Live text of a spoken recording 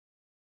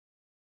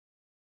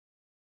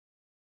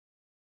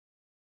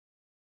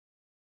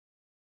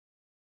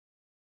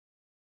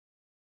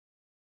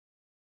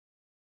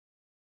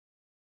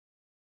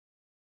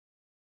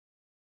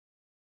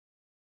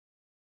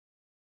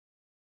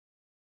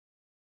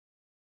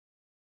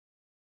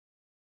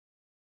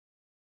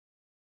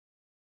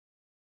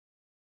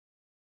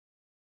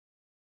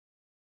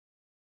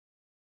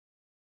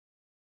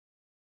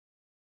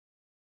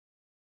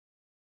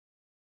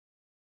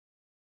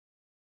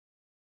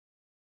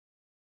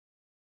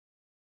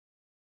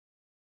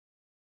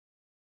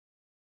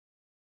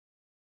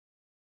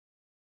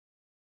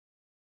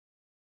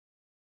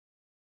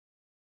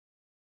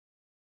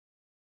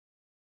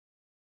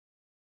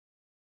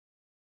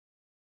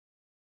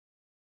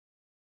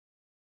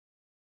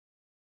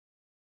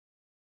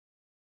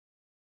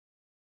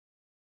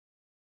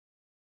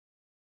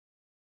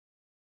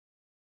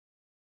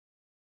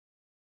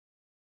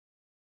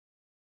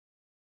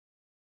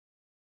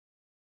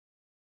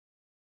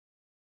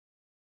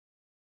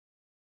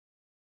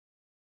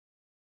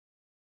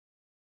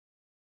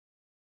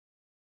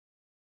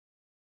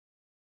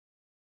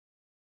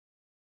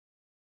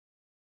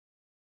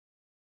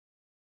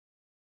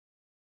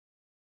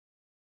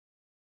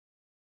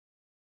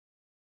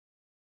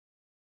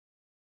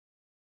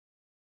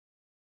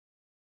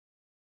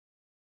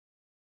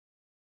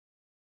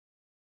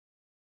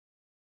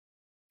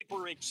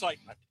super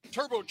excitement.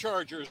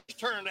 Turbochargers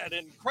turn at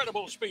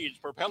incredible speeds,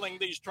 propelling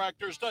these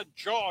tractors to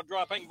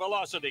jaw-dropping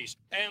velocities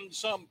and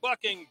some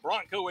bucking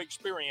bronco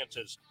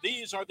experiences.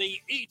 These are the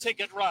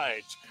e-ticket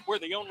rides, where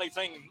the only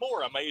thing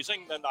more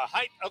amazing than the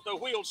height of the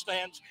wheel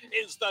stands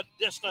is the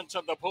distance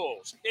of the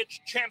pulls. It's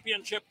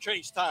championship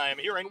chase time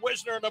here in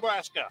Wisner,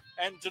 Nebraska.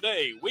 And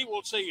today we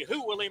will see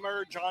who will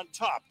emerge on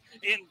top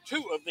in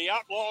two of the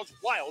Outlaws'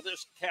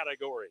 wildest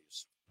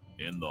categories.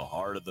 In the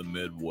heart of the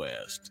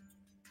Midwest,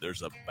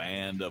 there's a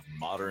band of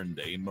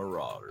modern-day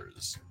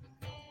marauders.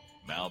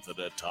 Mounted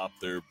atop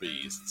their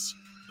beasts,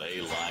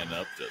 they line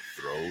up to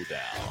throw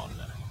down.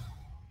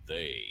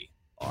 They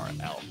are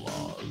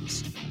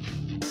outlaws.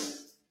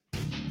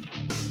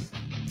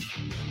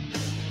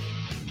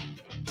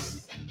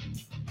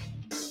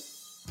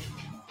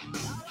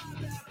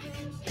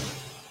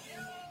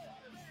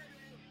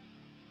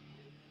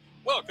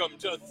 Welcome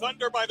to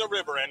Thunder by the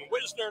River in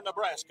Wisner,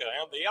 Nebraska,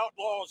 and the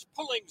Outlaws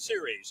Pulling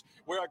Series,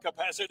 where a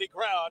capacity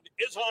crowd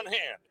is on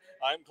hand.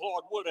 I'm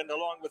Claude Wood, and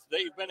along with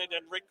Dave Bennett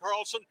and Rick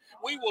Carlson,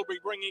 we will be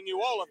bringing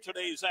you all of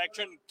today's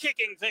action,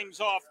 kicking things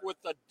off with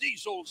the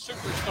Diesel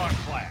Superstock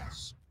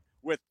class.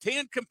 With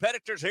 10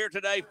 competitors here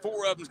today,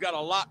 4 of them's got a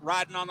lot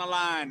riding on the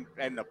line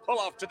and the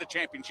pull-off to the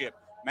championship.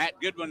 Matt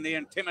Goodwin, the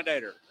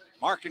Intimidator.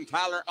 Mark and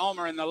Tyler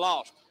Ulmer in the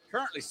Lost,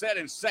 currently set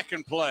in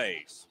second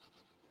place.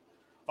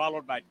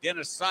 Followed by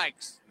Dennis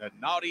Sykes, the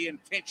Naughty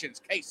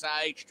Intentions Case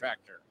IH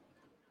tractor.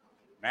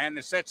 Man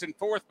that sets in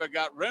fourth, but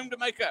got room to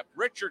make up,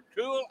 Richard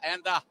Cool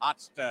and the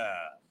Hot Stuff.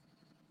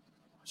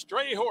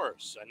 Stray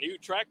Horse, a new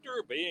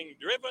tractor being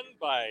driven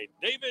by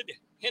David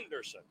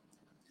Henderson.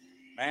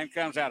 Man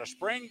comes out of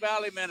Spring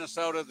Valley,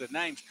 Minnesota. The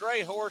name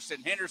Stray Horse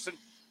and Henderson,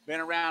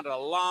 been around a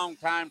long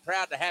time.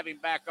 Proud to have him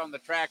back on the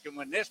track. And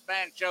when this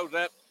man shows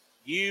up,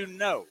 you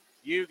know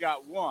you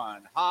got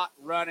one hot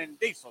running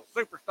diesel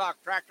Superstock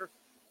tractor.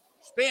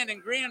 Spin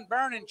and grin,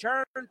 burn and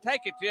churn,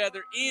 take it to the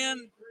other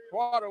end.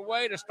 What a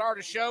way to start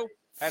a show.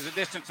 Has a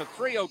distance of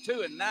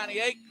 3:02 and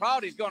 98.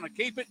 Claudia's going to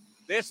keep it.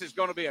 This is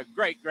going to be a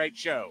great, great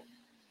show.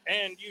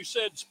 And you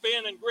said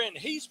spin and grin.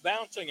 He's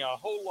bouncing a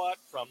whole lot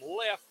from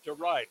left to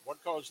right.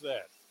 What caused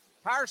that?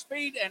 Power,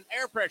 speed, and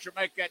air pressure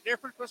make that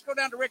difference. Let's go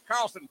down to Rick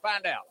Carlson and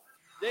find out.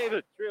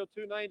 David,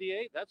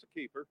 302.98, that's a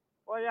keeper.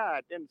 Well, yeah,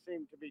 it didn't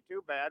seem to be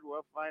too bad.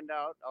 We'll find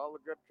out. All the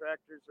good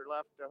tractors are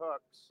left to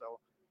hooks, so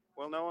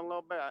we'll know in a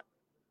little bit.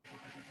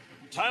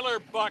 Tyler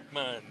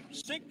Bachman,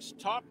 6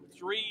 top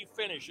 3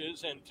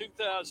 finishes in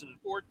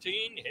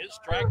 2014. His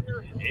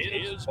tractor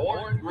is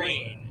Born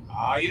Green.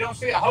 You don't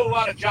see a whole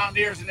lot of John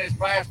Deere's in this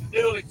class. The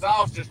dual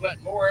exhaust just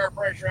letting more air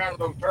pressure out of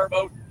those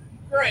turbos.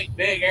 Great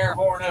big air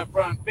horn up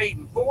front,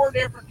 feeding 4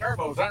 different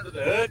turbos under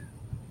the hood.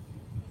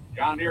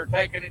 John Deere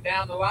taking it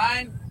down the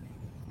line.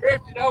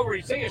 Drifted over.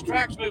 You see his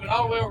tracks moving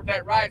all the way over to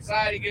that right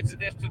side. He gets a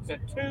distance of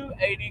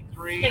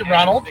 283 Hey,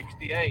 Ronald.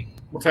 68.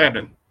 What's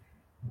happening?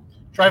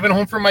 Driving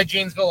home from my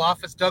Janesville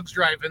office. Doug's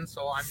driving,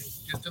 so I'm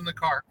just in the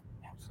car.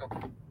 So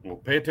Well,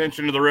 pay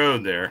attention to the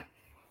road there.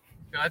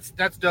 that's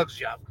Doug's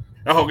job.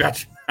 Oh,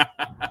 gotcha.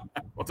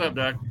 What's up,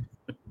 Doug?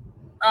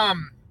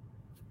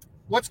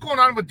 What's going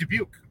on with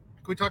Dubuque?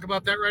 Can we talk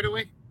about that right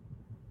away?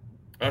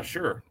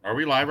 Sure. Are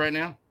we live right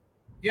now?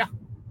 Yeah.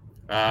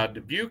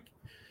 Dubuque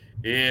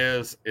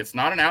it's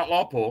not an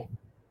outlaw pull.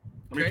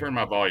 Let me Okay. turn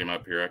my volume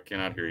up here. I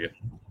cannot hear you.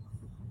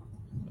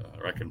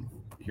 Or I can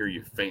hear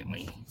you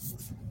faintly.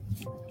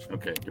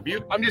 Okay,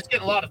 Dubuque. I'm just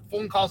getting a lot of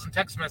phone calls and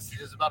text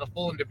messages about a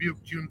pull in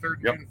Dubuque, June 3rd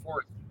and Yep. June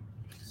 4th.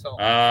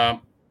 So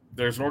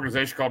There's an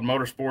organization called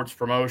Motorsports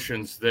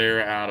Promotions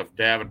there out of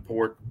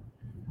Davenport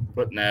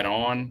putting that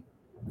on.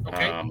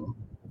 okay.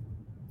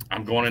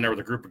 I'm going in there with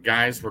a group of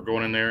guys. We're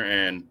going in there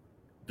and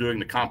doing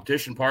the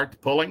competition part, the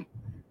pulling,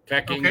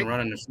 teching, Okay. and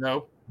running the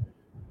snow.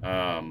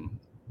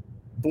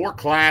 4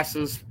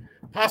 classes,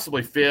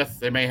 possibly 5th.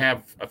 They may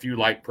have a few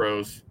light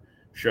pros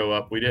show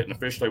up. We didn't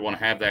officially want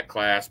to have that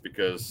class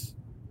because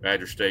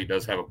Badger State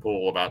does have a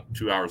pull about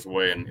 2 hours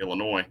away in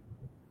Illinois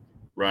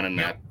running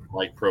that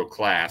light pro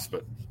class.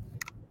 But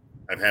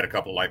I've had a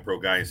couple of light pro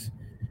guys,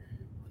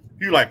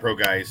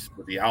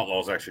 but the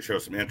Outlaws actually show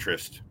some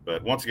interest.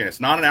 But once again,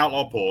 it's not an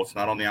outlaw pull. It's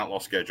not on the outlaw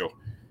schedule.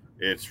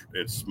 It's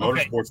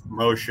Motorsports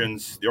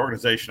Promotions. The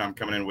organization I'm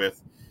coming in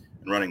with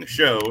and running the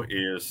show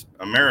is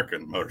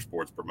American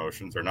Motorsports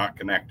Promotions. They're not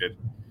connected.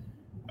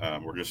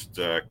 We're just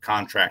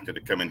contracted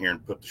to come in here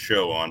and put the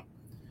show on.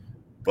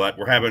 But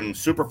we're having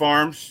super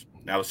farms.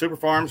 Now, the super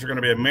farms are going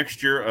to be a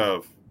mixture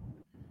of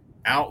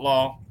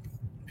outlaw,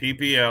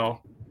 PPL,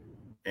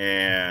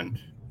 and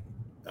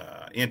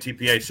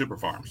NTPA super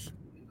farms.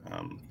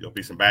 There'll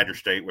be some Badger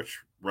State, which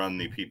run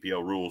the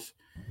PPL rules.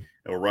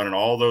 And we're running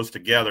all those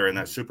together in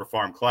that super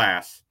farm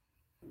class.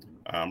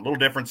 A little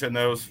difference in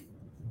those.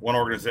 One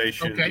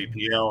organization, Okay.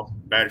 PPL,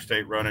 Badger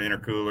State running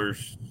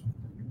intercoolers.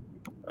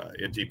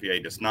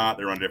 NTPA does not.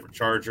 They run a different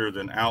charger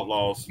than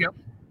Outlaws. Yep.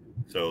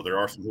 So there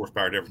are some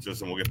horsepower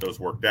differences, and we'll get those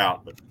worked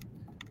out. But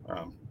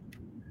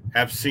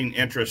have seen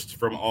interest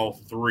from all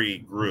 3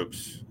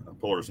 groups,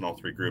 pullers in all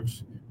 3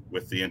 groups,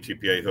 with the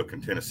NTPA hook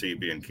in Tennessee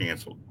being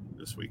canceled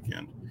this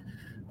weekend.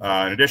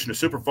 In addition to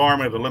Super Farm,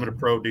 we have the Limited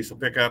Pro diesel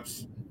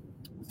pickups,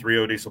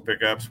 3.0 diesel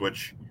pickups,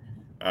 which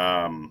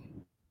an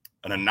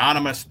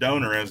anonymous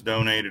donor has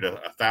donated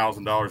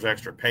 $1,000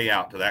 extra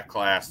payout to that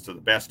class to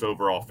the best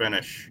overall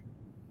finish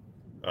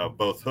of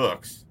both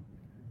hooks.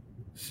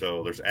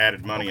 So there's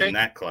added money in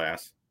that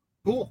class.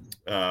 Cool.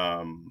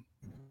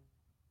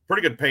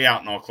 Pretty good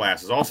payout in all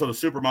classes. Also the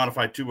super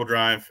modified 2-wheel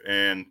drive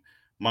and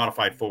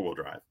modified 4-wheel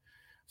drive.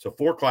 So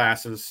 4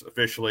 classes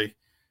officially,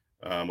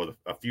 with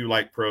a few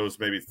light pros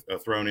maybe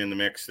thrown in the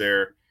mix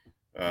there.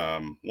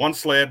 1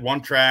 sled,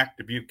 1 track,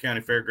 Dubuque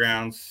County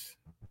Fairgrounds,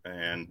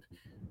 and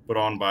put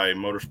on by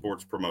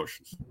Motorsports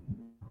Promotions.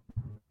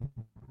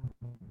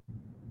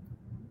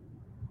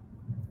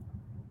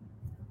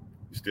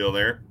 Still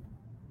there?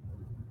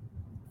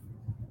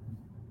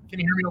 Can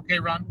you hear me okay,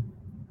 Ron?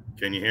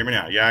 Can you hear me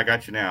now? Yeah, I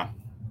got you now.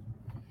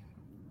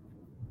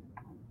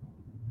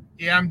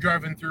 Yeah, I'm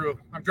driving through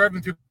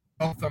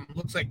both of them.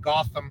 Looks like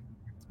Gotham,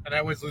 and I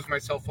always lose my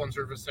cell phone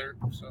service there.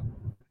 So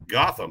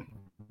Gotham.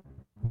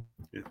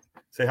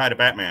 Say hi to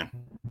Batman.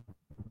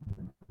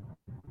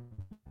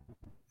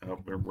 Oh,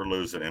 we're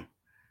losing him.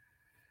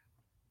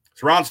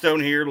 It's Ron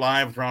Stone here,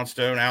 live with Ron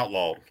Stone,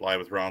 Outlawed, live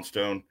with Ron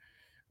Stone.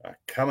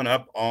 Coming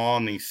up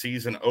on the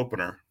season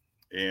opener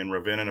in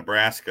Ravenna,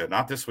 Nebraska.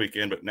 Not this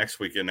weekend, but next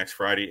weekend, next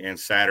Friday and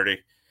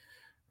Saturday.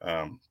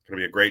 Going to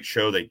be a great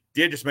show. They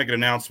did just make an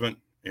announcement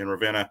in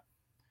Ravenna.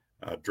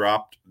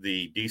 Dropped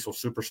the diesel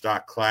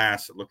superstock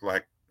class. It looked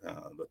like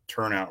the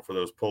turnout for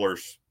those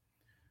pullers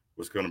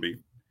was going to be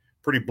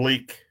pretty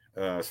bleak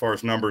as far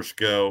as numbers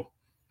go.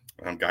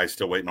 Guys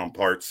still waiting on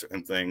parts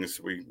and things.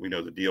 We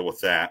know the deal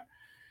with that.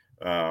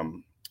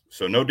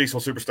 So no diesel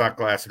superstock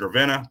class in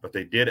Ravenna, but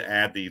they did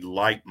add the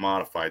light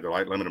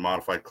limited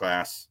modified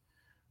class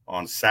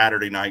on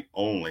Saturday night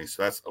only.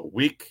 So that's a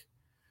week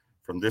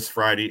from this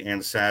Friday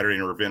and Saturday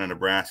in Ravenna,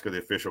 Nebraska, the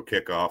official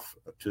kickoff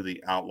to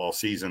the Outlaw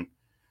season.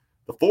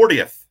 The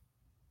 40th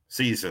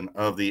season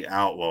of the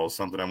Outlaws,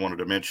 something I wanted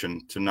to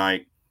mention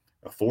tonight,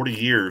 40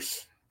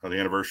 years of the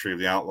anniversary of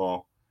the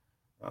Outlaw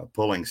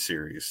pulling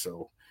series.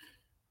 So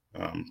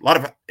a lot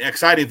of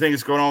exciting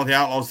things going on with the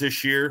Outlaws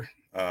this year.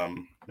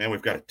 Man,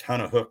 we've got a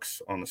ton of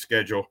hooks on the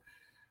schedule.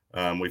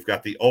 We've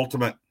got the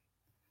ultimate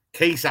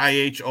Case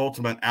IH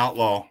Ultimate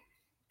Outlaw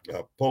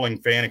pulling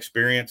fan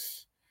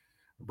experience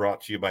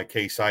brought to you by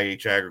Case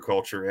IH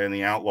Agriculture and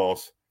the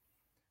Outlaws.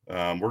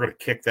 We're going to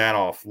kick that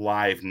off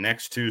live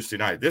next Tuesday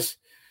night.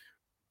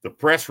 The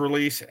press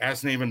release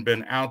hasn't even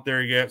been out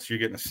there yet, so you're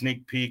getting a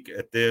sneak peek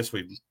at this.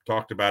 We've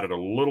talked about it a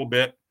little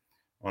bit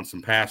on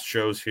some past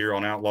shows here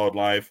on Outlawed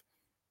Live.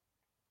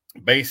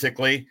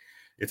 Basically,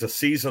 it's a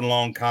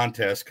season-long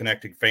contest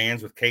connecting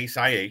fans with Case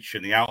IH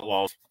and the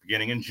Outlaws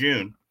beginning in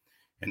June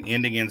and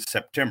ending in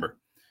September.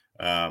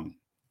 When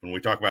we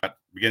talk about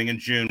beginning in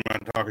June, when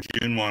I'm talking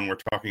June 1, we're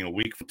talking a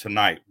week from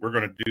tonight. We're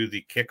going to do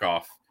the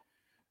kickoff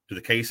to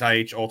the Case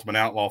IH Ultimate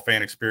Outlaw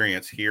fan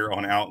experience here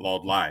on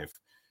Outlawed Live.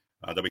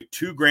 There'll be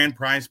 2 grand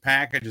prize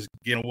packages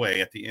given away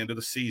at the end of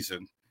the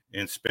season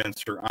in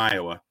Spencer,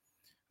 Iowa.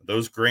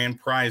 Those grand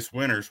prize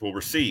winners will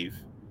receive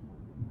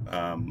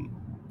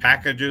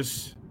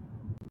packages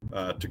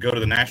to go to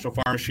the National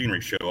Farm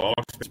Machinery Show. All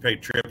expense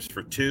paid trips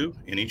for 2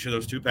 in each of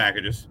those 2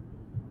 packages.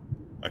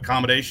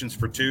 Accommodations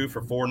for 2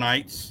 for 4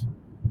 nights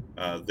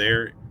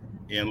there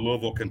in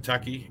Louisville,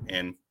 Kentucky,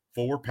 and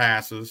 2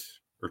 passes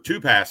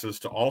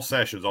to all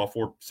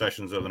 4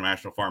 sessions of the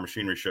National Farm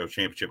Machinery Show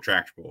Championship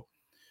Tractor Pull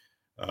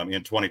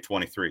in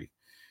 2023.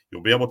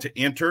 You'll be able to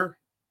enter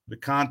the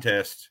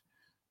contest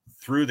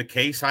through the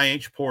Case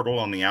IH portal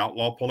on the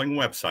Outlaw Pulling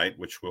website,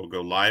 which will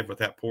go live with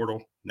that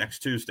portal next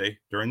Tuesday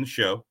during the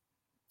show.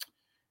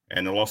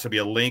 And there'll also be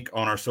a link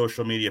on our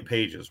social media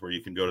pages where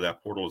you can go to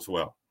that portal as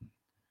well.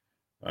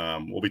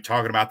 We'll be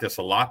talking about this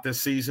a lot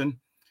this season.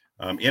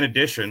 In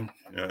addition,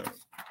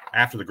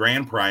 after the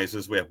grand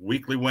prizes, we have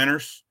weekly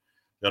winners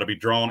that'll be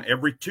drawn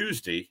every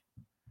Tuesday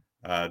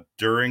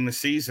during the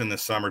season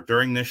this summer,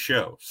 during this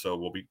show. So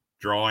we'll be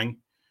drawing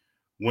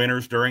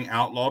winners during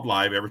Outlawed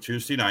Live every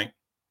Tuesday night,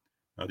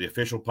 the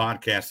official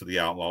podcast of the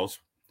Outlaws.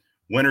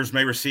 Winners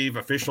may receive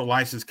official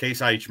licensed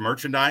Case IH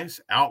merchandise,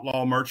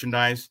 Outlaw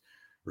merchandise,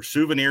 or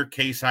souvenir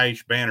Case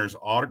IH banners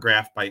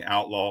autographed by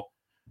Outlaw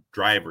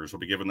drivers. We'll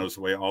be giving those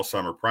away all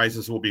summer.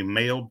 Prizes will be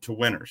mailed to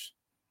winners.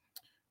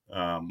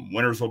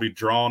 Winners will be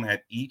drawn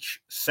at each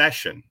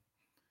session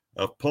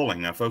of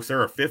pulling. Now, folks,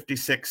 there are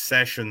 56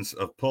 sessions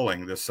of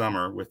pulling this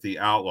summer with the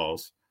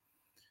Outlaws.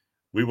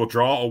 We will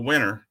draw a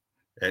winner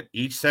at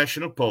each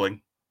session of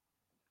pulling.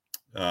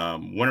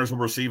 Winners will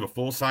receive a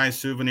full-size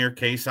souvenir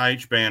Case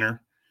IH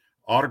banner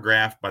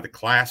autographed by the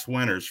class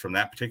winners from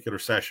that particular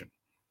session.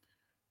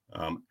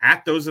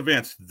 At those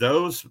events,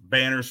 those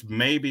banners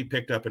may be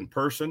picked up in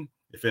person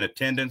if in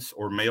attendance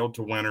or mailed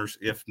to winners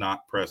if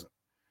not present.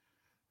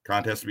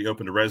 Contest will be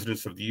open to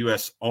residents of the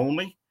U.S.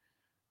 only.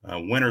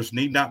 Winners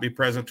need not be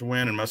present to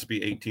win and must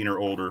be 18 or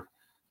older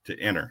to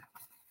enter.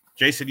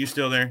 Jason, you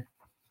still there?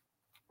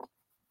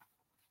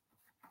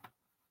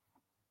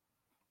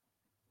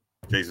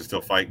 Jason's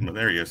still fighting, but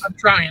there he is. I'm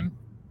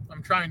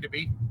trying to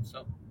be.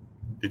 So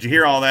Did you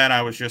hear all that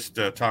I was just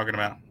talking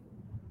about?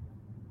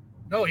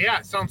 No, yeah,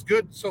 it sounds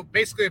good. So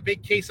basically a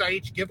big Case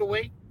IH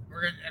giveaway.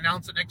 We're going to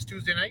announce it next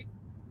Tuesday night.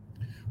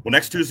 Well,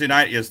 next Tuesday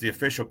night is the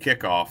official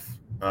kickoff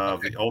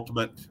of the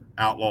Ultimate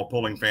Outlaw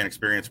Pulling Fan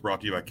Experience,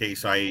 brought to you by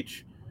Case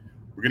IH.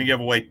 We're going to give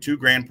away 2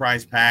 grand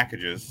prize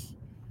packages,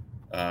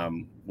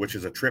 which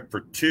is a trip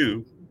for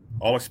 2,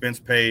 all expense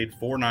paid,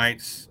 4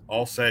 nights,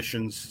 all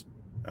sessions,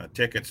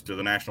 tickets to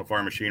the National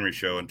Farm Machinery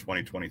Show in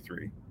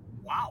 2023.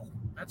 Wow,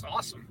 that's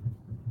awesome.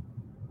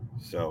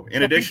 So,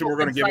 in addition, we're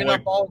going to give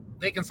away.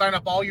 They can sign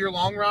up all year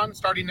long, Ron,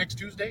 starting next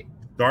Tuesday.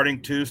 Starting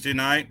Tuesday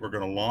night, we're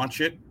going to launch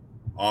it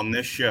on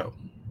this show.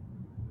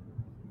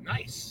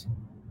 Nice.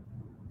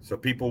 So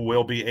people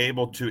will be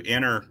able to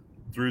enter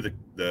through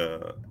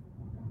the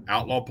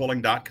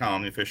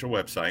outlawpulling.com, the official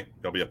website.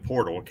 There'll be a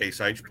portal, a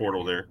Case IH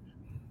portal there.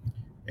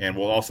 And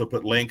we'll also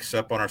put links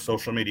up on our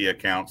social media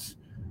accounts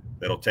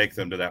that'll take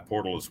them to that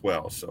portal as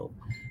well. So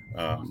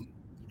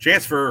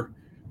chance for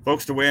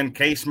folks to win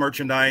Case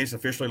merchandise,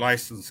 officially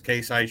licensed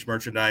Case IH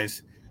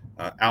merchandise,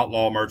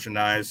 Outlaw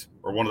merchandise,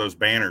 or one of those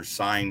banners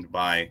signed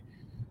by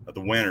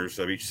the winners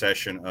of each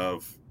session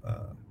of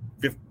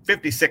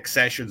 56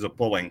 sessions of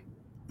pulling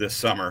this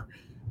summer,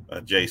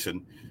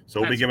 Jason. So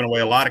we'll be giving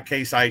away a lot of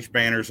Case IH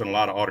banners and a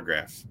lot of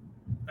autographs.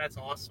 That's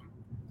awesome.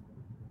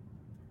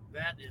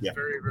 That is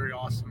very, very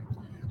awesome.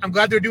 I'm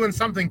glad they're doing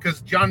something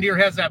because John Deere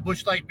has that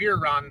Busch Light beer,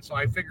 Ron. So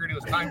I figured it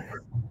was time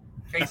for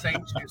Case IH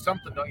to do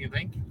something, don't you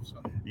think?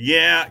 So.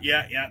 Yeah.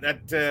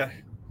 That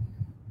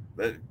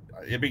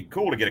it'd be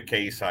cool to get a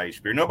Case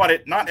IH beer.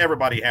 Not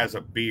everybody has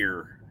a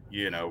beer,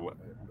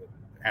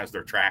 has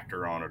their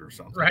tractor on it or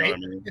something. Right. You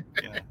know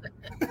what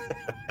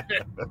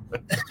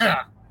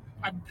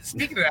I mean?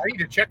 Speaking of that, I need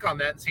to check on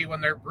that and see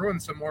when they're brewing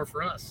some more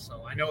for us.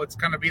 So I know it's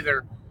going to be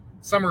their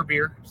summer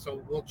beer,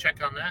 so we'll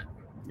check on that.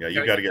 Yeah,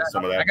 you got to get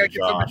some of that. I got to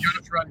get some of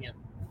Josh Runyon.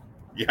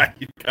 Yeah,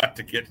 you got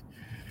to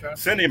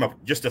send him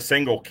just a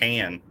single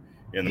can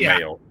in the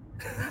mail,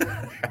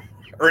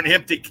 or an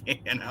empty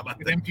can. How about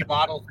an that? Empty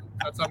bottle?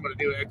 That's what I'm going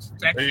to do. It's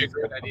actually a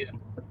great idea.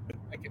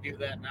 I could do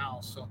that now.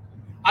 So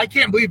I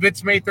can't believe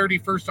it's May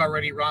 31st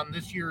already, Ron.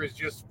 This year has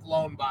just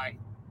flown by.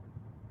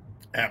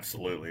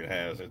 Absolutely, it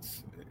has.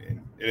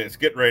 It's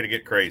getting ready to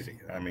get crazy.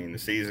 I mean, the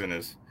season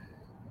is,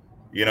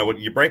 when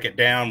you break it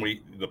down,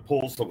 the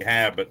pulls that we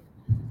have, but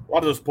a lot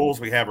of those pulls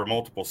we have are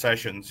multiple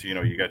sessions.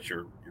 You got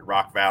your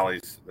Rock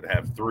Valleys that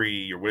have 3,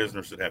 your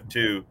Wisners that have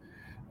 2,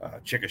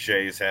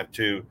 Chickashays have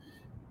 2.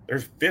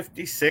 There's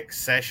 56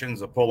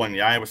 sessions of pulling.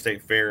 The Iowa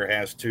State Fair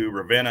has 2.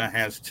 Ravenna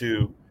has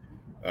 2.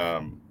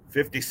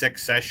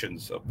 56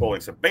 sessions of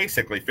pulling. So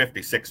basically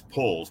 56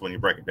 pulls when you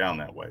break it down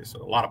that way. So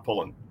a lot of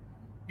pulling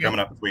coming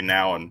up between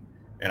now and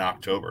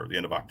October, the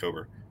end of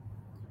October,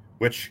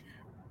 which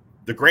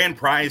the grand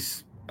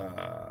prizes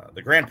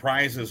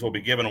will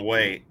be given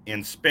away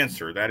in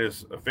Spencer. That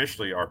is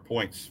officially our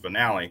points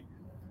finale.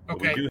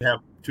 Okay. We do have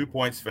 2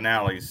 points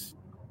finales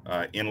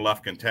in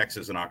Lufkin,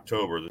 Texas in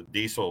October.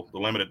 The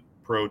limited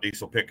pro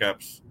diesel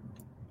pickups,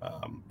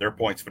 their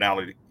points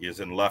finale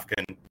is in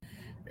Lufkin,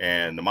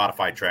 and the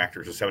modified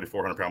tractors, a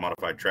 7,400-pound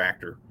modified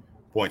tractor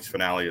points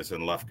finale is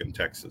in Lufkin,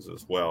 Texas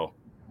as well.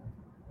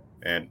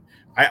 And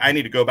I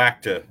need to go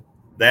back to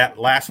that.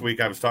 Last week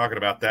I was talking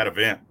about that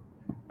event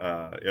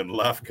in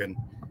Lufkin,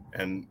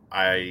 and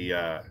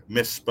I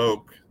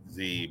misspoke.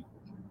 The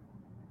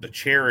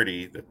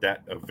charity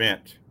that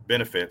event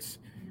benefits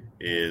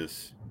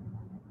is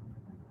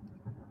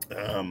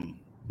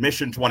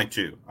Mission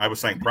 22. I was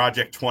saying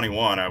Project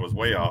 21. I was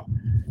way off.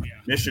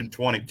 Mission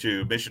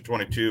 22. Mission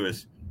 22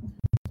 is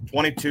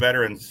 22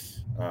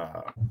 veterans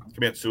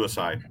commit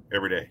suicide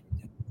every day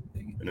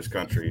in this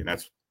country, and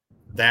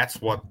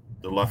that's what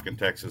the Lufkin,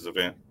 Texas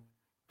event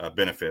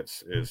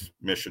benefits is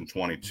Mission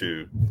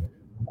 22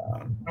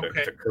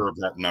 to curb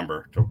that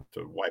number, to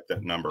wipe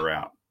that number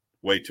out.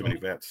 Way too many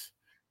vets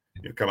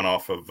coming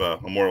off of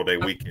Memorial Day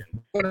weekend.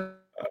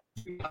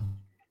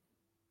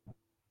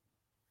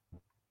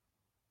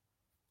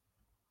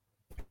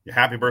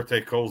 Happy birthday,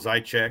 Cole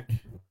Zychek.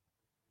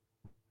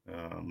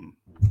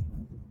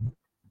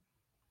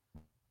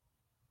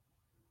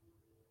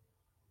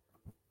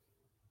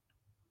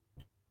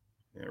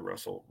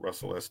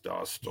 Russell S.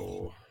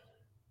 Dostal.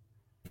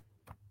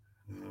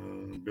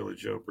 Billy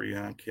Joe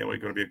Breon. Can't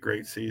wait. Going to be a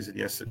great season.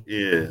 Yes, it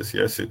is.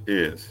 Yes, it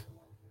is.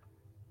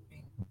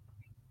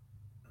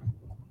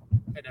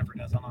 It never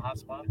does on a hot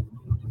spot.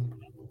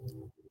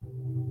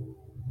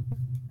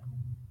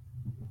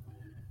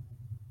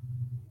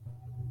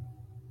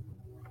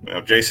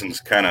 Well, Jason's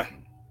kind of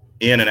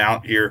in and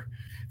out here.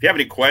 If you have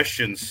any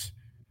questions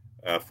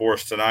for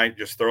us tonight,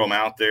 just throw them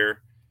out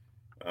there.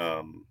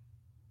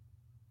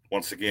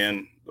 Once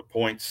again, the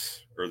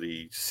points or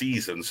the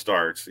season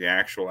starts, the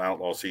actual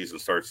outlaw season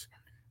starts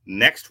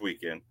next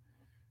weekend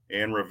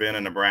in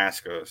Ravenna,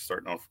 Nebraska,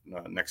 starting off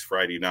next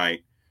Friday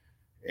night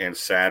and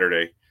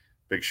Saturday.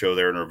 Big show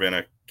there in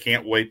Ravenna.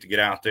 Can't wait to get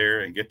out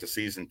there and get the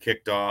season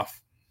kicked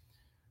off.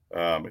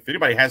 If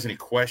anybody has any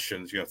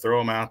questions, throw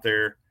them out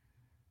there.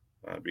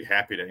 I'd be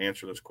happy to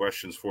answer those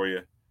questions for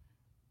you.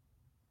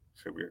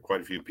 So we got quite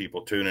a few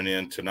people tuning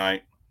in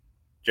tonight.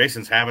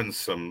 Jason's having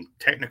some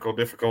technical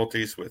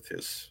difficulties with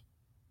his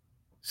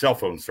cell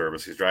phone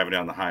service. He's driving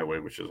down the highway,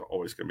 which is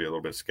always going to be a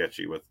little bit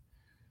sketchy with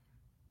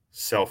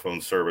cell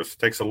phone service. It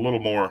takes a little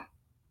more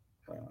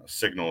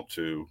signal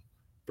to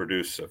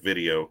produce a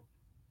video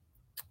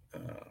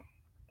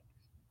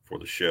for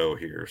the show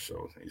here,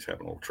 so he's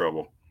having a little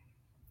trouble.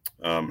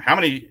 How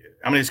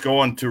many's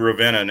going to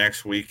Ravenna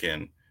next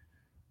weekend?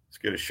 Let's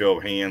get a show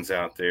of hands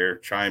out there.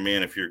 Chime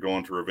in if you're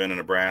going to Ravenna,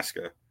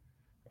 Nebraska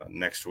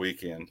next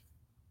weekend.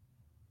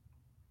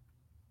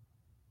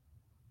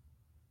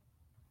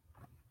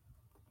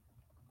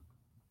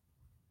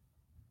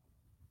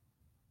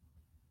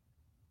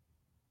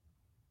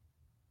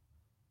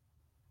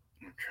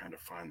 I'm trying to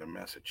find the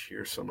message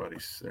here.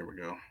 There we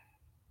go.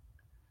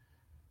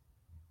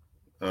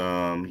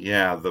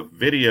 Yeah, the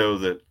video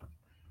that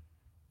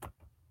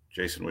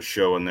Jason was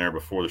showing there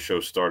before the show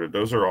started,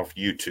 those are off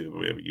YouTube.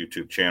 We have a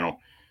YouTube channel.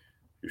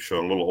 You're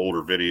showing a little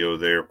older video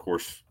there. Of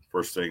course,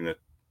 first thing that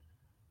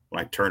when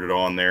I turned it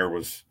on there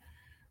was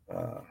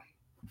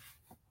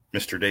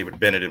Mr. David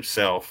Bennett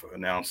himself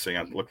announcing,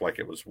 it looked like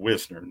it was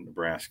Wisner,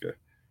 Nebraska.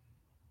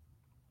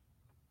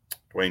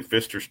 Dwayne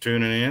Pfister's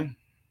tuning in.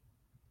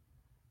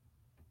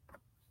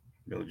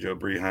 Billy Joe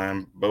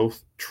Breheim,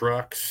 both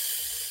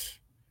trucks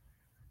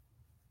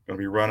going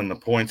to be running the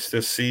points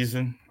this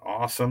season.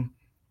 Awesome.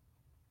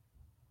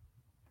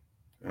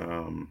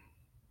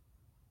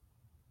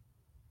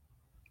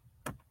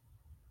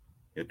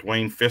 Yeah,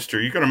 Dwayne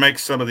Pfister, you're going to make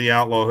some of the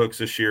outlaw hooks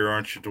this year,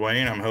 aren't you,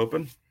 Dwayne? I'm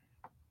hoping.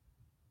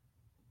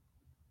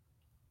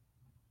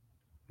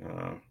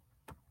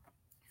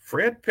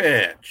 Fred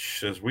Petch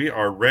says we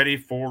are ready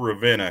for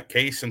Ravenna.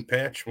 Case and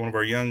Petch, one of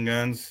our young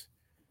guns,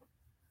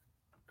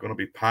 going to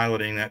be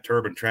piloting that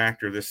turbine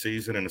tractor this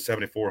season in the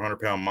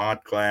 7,400-pound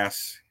mod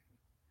class.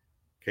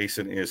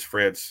 Kaysen is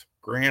Fred's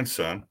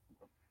grandson.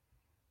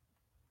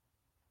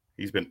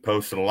 He's been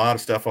posting a lot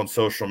of stuff on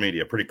social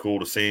media. Pretty cool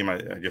to see him. I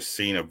just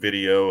seen a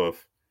video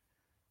of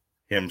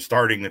him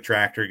starting the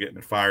tractor, getting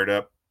it fired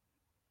up.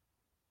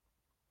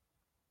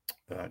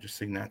 Just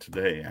seen that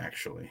today,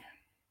 actually.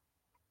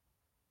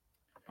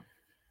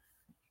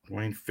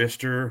 Dwayne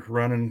Pfister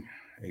running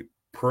a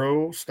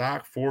pro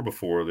stock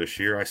 4x4 this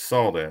year. I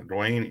saw that.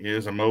 Dwayne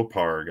is a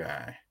Mopar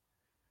guy.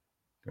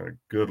 Got a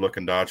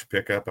good-looking Dodge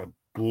pickup. I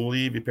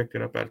believe he picked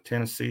it up out of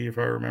Tennessee, if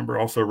I remember.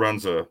 Also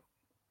runs a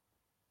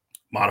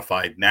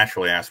modified,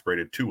 naturally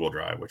aspirated two-wheel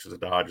drive, which is a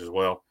Dodge as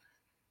well.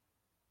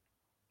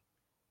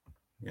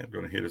 Yeah, I'm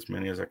going to hit as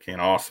many as I can.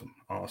 Awesome.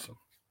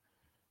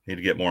 Need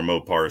to get more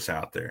Mopars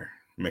out there.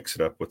 Mix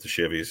it up with the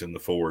Chevys and the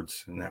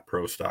Fords in that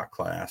pro stock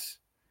class.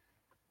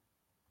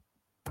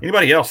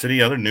 Anybody else,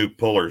 any other new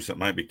pullers that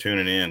might be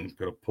tuning in,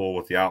 going to pull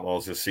with the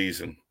Outlaws this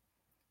season?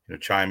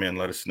 Chime in,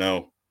 let us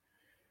know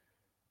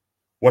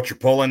what you're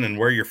pulling and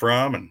where you're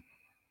from.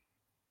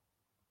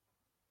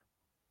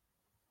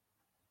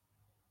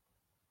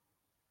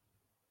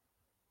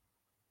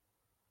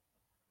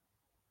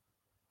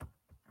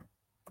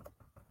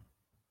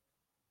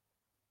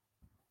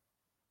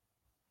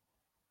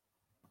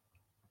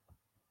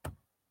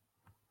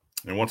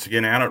 And once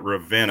again, out at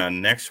Ravenna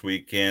next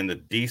weekend, the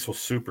diesel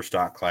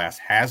superstock class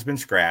has been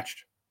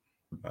scratched.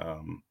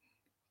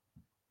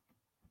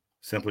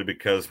 Simply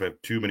because we have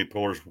too many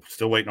pullers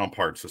still waiting on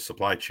parts. The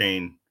supply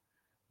chain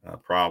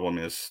problem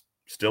is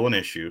still an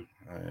issue,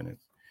 and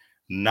it's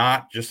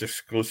not just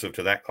exclusive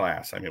to that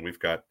class. I mean, we've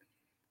got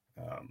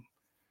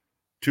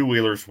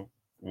two-wheelers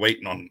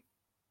waiting on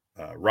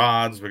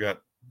rods. We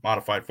got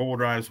modified four-wheel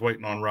drives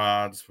waiting on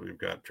rods. We've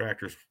got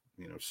tractors,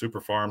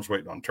 super farms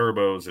waiting on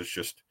turbos. It's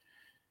just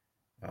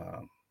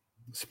the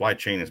supply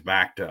chain is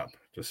backed up,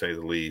 to say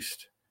the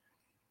least.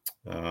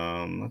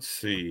 Let's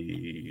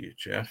see,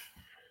 Jeff.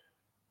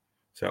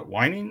 Is that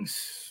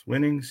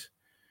Winnings?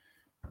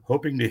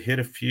 Hoping to hit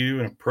a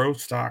few in a pro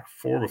stock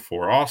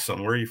 4x4.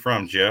 Awesome. Where are you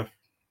from, Jeff?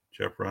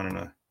 Jeff running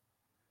a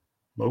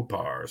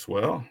Mopar as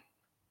well.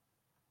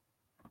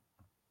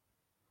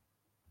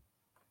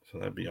 So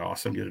that'd be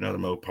awesome. Get another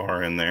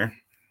Mopar in there.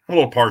 I'm a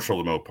little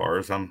partial to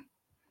Mopars. I'm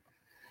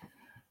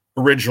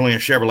originally a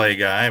Chevrolet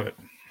guy, but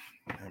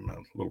I'm a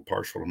little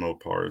partial to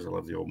Mopars. I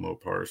love the old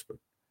Mopars, but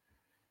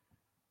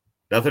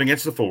nothing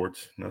against the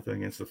Fords. Nothing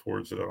against the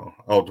Fords at all.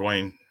 Oh,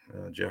 Dwayne,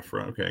 Jeff,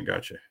 okay,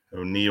 gotcha.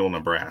 O'Neill,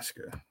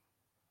 Nebraska.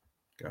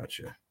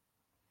 Gotcha.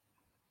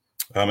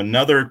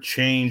 Another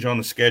change on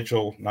the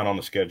schedule, not on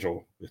the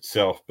schedule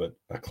itself, but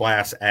a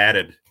class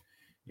added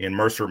in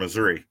Mercer,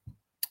 Missouri.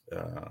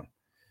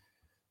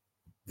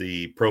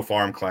 The Pro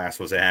Farm class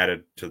was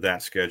added to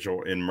that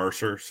schedule in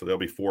Mercer, so there'll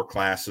be 4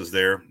 classes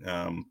there.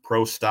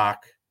 Pro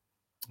Stock,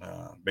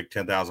 big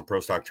 10,000 Pro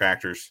Stock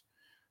tractors,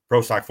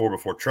 Pro Stock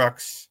 4x4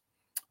 trucks,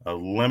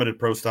 limited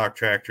Pro Stock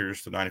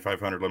tractors, the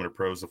 9,500 limited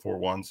pros, the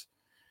 4.1s,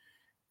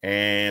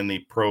 and the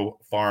Pro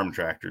Farm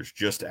tractors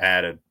just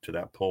added to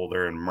that poll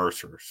there in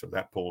Mercer. So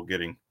that poll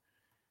getting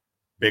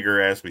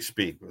bigger as we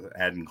speak, with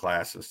adding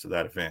classes to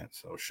that event.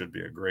 So it should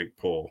be a great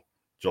poll,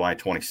 July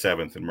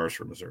 27th in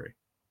Mercer, Missouri.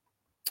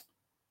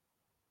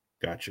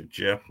 Gotcha.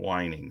 Jeff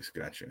Winings.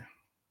 Gotcha.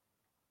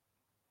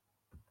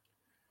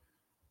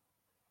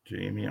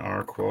 Jamie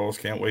R. Qualls,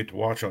 can't wait to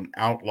watch on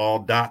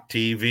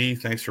outlaw.tv.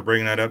 Thanks for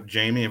bringing that up,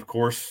 Jamie. Of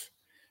course,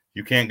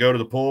 you can't go to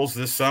the pools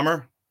this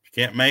summer. You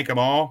can't make them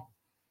all.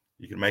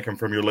 You can make them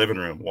from your living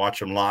room.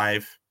 Watch them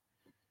live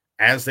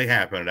as they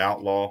happen at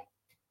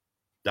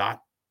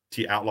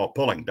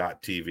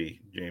outlawpulling.tv,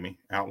 Jamie.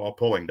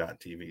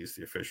 Outlawpulling.tv is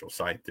the official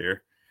site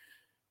there.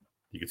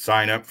 You can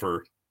sign up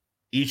for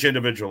each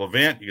individual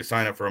event. You can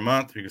sign up for a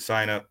month. You can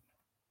sign up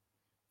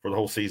for the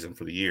whole season,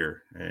 for the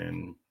year.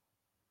 And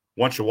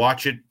once you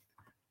watch it,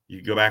 you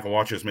can go back and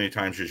watch it as many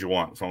times as you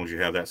want, as long as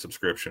you have that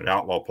subscription at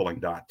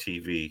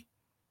outlawpulling.tv.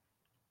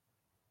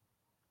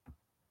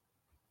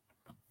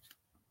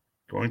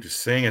 Going to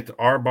sing at the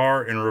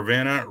R-Bar in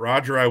Ravenna.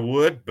 Roger, I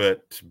would,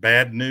 but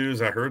bad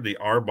news. I heard the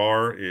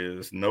R-Bar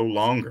is no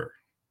longer.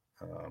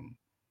 The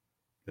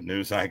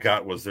news I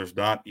got was there's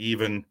not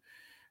even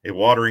a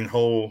watering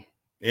hole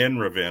in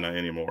Ravenna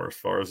anymore as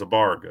far as the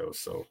bar goes.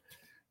 So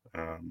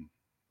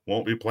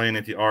won't be playing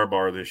at the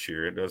R-Bar this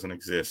year. It doesn't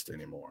exist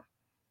anymore.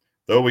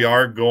 Though we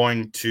are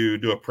going to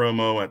do a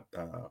promo at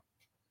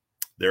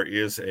there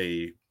is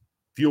a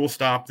fuel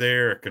stop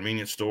there, a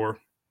convenience store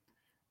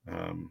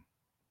on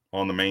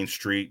the main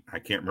street. I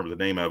can't remember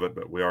the name of it,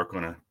 but we are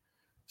going to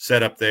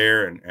set up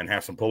there and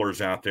have some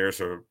pullers out there.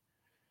 So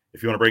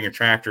if you want to bring your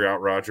tractor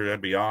out, Roger, that'd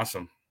be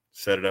awesome.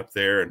 Set it up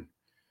there,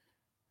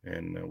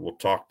 and we'll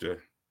talk to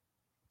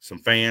some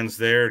fans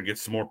there and get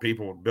some more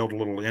people, build a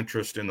little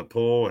interest in the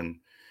pool, and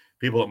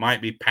people that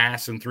might be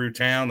passing through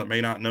town that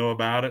may not know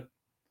about it.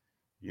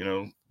 You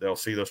know, they'll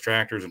see those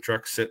tractors and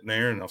trucks sitting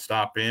there, and they'll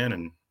stop in,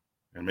 and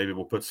maybe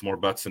we'll put some more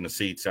butts in the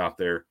seats out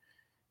there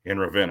in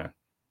Ravenna.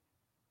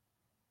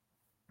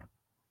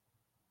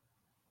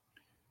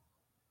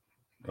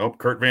 Oh,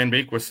 Kurt Van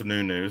Beek with some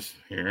new news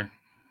here.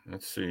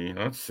 Let's see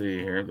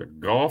here. The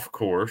golf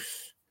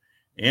course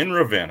in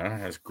Ravenna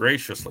has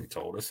graciously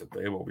told us that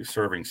they will be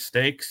serving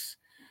steaks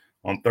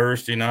on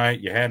Thursday night.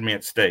 You had me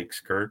at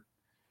steaks, Kurt.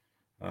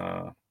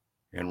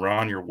 And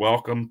Ron, you're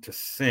welcome to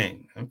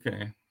sing.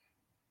 Okay.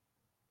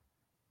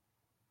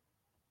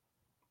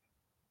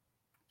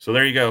 So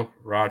there you go,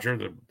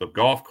 Roger. The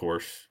golf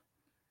course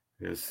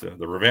is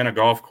the Ravenna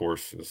golf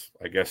course is,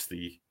 I guess,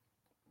 the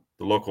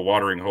local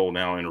watering hole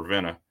now in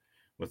Ravenna,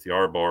 with the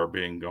R-Bar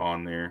being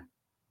gone there.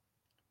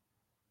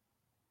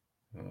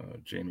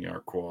 Jamie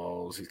R.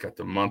 Qualls, he's got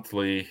the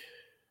monthly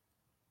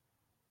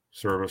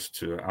service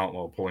to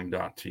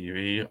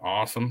outlawpulling.tv.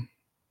 Awesome.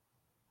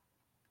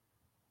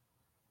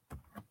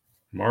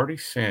 Marty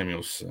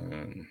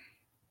Samuelson.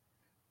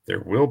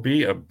 There will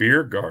be a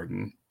beer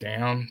garden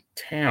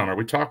downtown. Are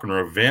we talking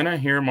Ravenna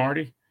here,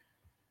 Marty?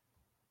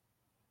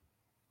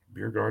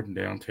 Beer garden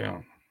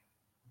downtown.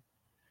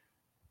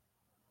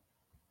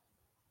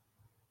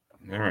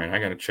 All right, I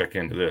got to check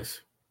into this.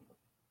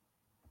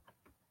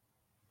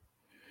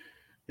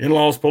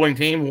 In-laws pulling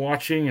team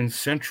watching in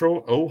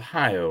Central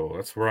Ohio.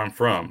 That's where I'm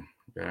from,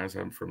 guys.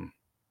 I'm from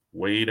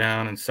way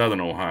down in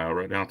Southern Ohio,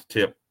 right down at the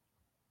tip.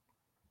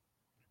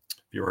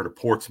 If you heard of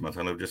Portsmouth,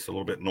 I live just a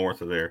little bit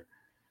north of there.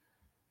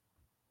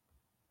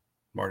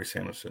 Marty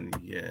Samuelson,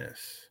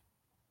 yes.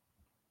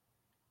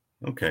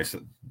 Okay,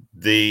 so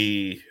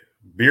the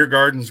beer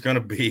garden's going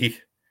to be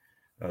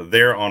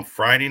there on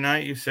Friday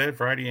night, you said?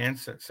 Friday and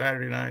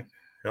Saturday night?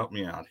 Help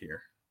me out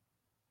here.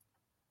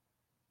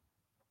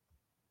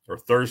 Or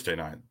Thursday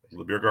night. Will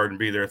the beer garden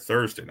be there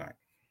Thursday night?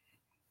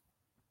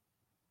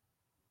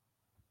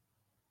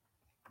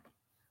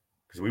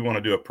 Because we want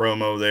to do a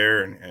promo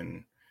there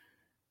and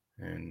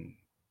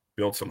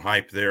build some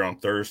hype there on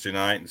Thursday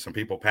night, and some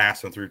people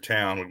passing through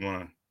town. We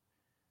want to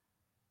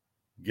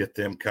get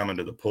them coming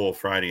to the pool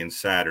Friday and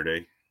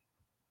Saturday.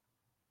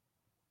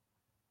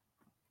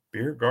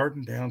 Beer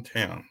garden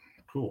downtown.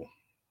 Cool.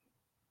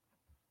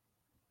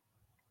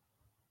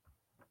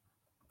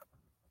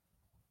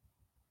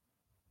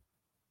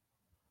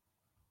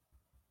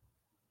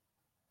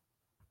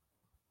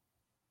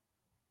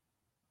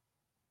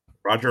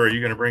 Roger, are you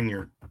going to bring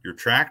your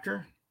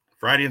tractor?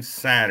 Friday and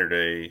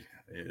Saturday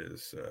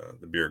is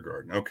the beer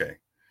garden. Okay.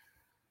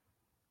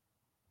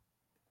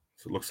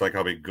 So it looks like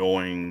I'll be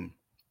going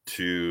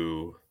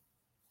to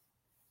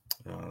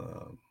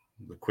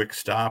the Quick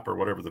Stop or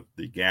whatever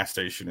the gas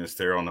station is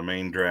there on the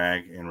main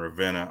drag in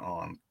Ravenna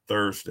on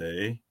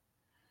Thursday.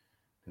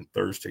 And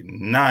Thursday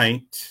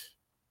night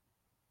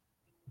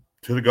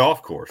to the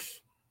golf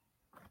course.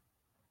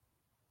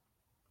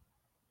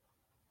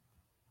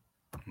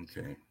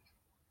 Okay.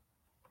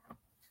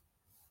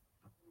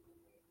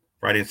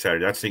 Friday and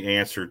Saturday. That's the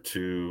answer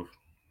to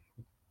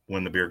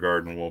when the beer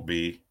garden will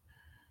be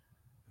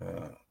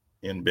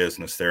in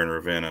business there in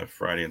Ravenna,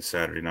 Friday and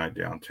Saturday night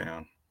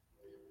downtown.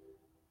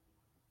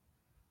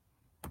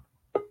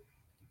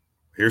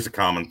 Here's a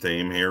common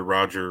theme here.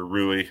 Roger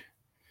Rui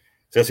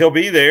says he'll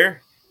be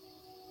there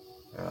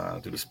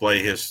to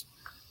display his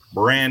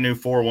brand new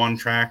 4-1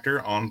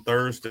 tractor on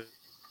Thursday.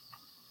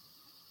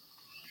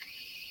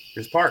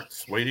 His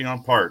parts, waiting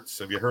on parts.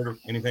 Have you heard of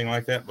anything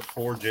like that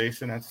before,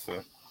 Jason? That's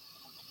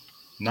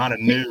not a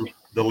new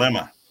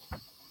dilemma.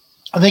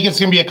 I think it's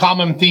going to be a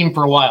common theme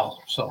for a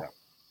while. So,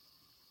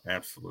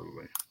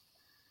 absolutely.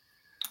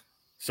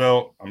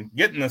 So I'm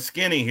getting the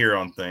skinny here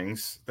on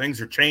things.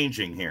 Things are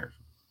changing here.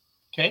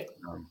 Okay.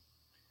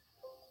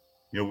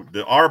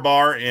 The R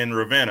Bar in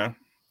Ravenna,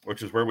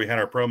 which is where we had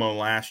our promo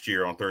last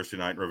year on Thursday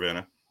night in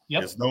Ravenna,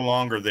 is no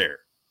longer there.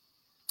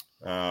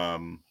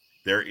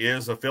 There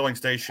is a filling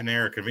station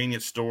there, a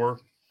convenience store.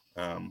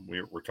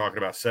 We're talking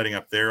about setting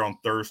up there on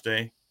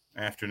Thursday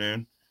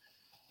afternoon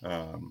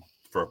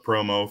for a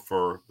promo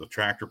for the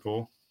tractor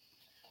pull.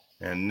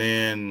 And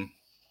then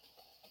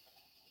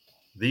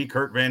the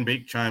Kurt Van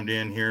Beek chimed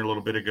in here a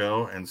little bit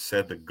ago and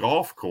said the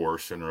golf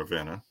course in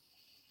Ravenna,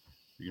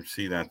 you can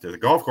see that there. The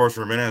golf course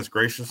in Ravenna has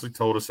graciously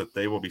told us that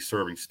they will be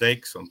serving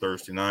steaks on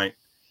Thursday night.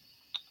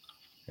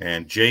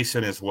 And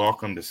Jason is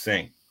welcome to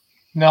sing.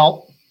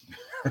 No.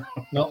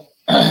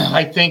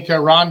 I think,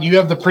 Ron, you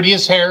have the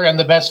prettiest hair and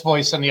the best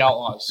voice in the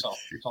Outlaws. So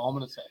that's all I'm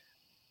going to say.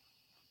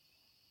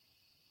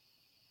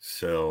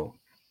 So,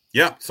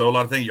 yeah. So a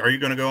lot of things. Are you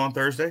going to go on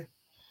Thursday?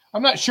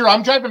 I'm not sure.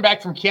 I'm driving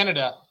back from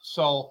Canada.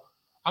 So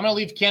I'm going to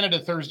leave Canada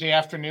Thursday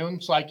afternoon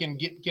so I can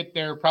get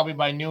there probably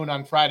by noon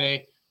on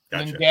Friday.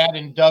 Gotcha. And then Dad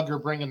and Doug are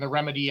bringing the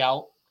Remedy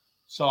out.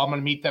 So I'm going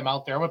to meet them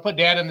out there. I'm going to put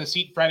Dad in the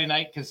seat Friday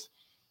night because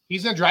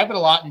he's going to drive it a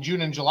lot in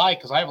June and July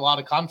because I have a lot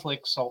of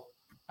conflicts. So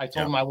I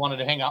told him I wanted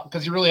to hang out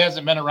because he really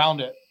hasn't been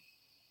around it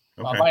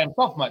by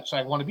himself much. So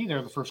I want to be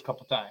there the first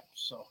couple times.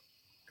 So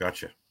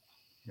Gotcha.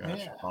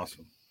 Yeah.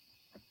 Awesome.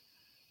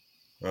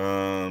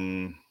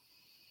 Oh,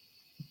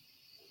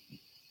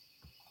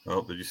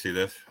 did you see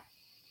this?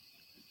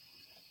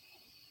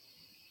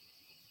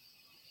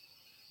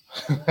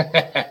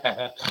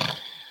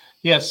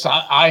 Yes,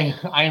 I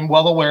am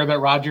well aware that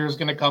Roger is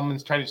going to come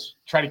and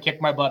try to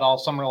kick my butt all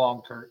summer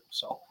long, Kurt.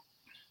 So,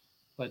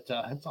 but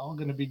it's all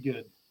going to be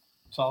good.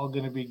 It's all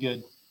going to be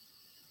good.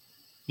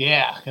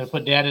 Yeah, gonna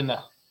put Dad in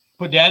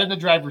the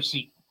driver's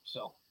seat.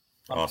 So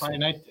on Friday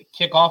night to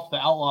kick off the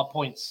Outlaw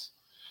Points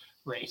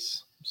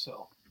race.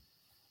 So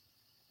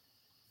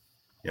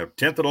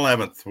 10th and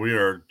 11th, we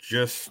are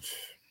just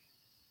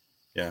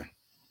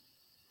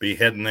be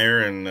heading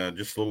there in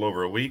just a little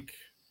over a week.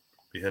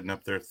 Be heading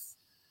up there.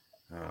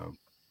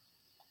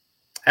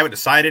 Haven't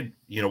decided,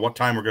 what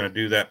time we're going to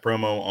do that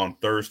promo on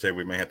Thursday.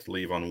 We may have to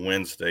leave on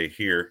Wednesday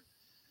here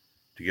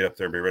to get up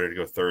there and be ready to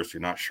go Thursday.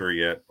 Not sure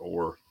yet,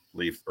 or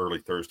leave early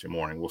Thursday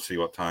morning. We'll see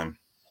what time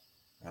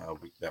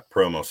that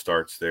promo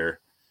starts there.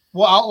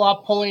 Will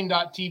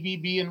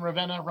outlawpulling.tv be in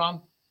Ravenna,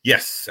 Ron?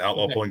 Yes,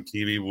 Outlaw Pulling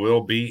TV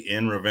will be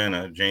in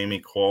Ravenna.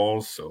 Jamie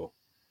Qualls, so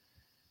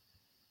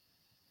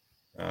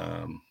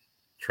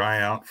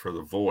try out for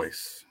the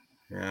voice.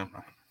 Yeah.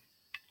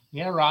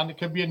 Yeah, Ron, it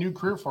could be a new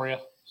career for you.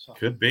 So.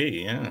 Could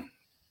be, yeah.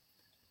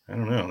 I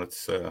don't know.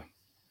 That's how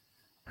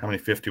many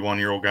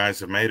 51-year-old guys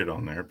have made it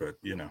on there, but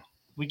we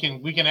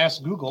can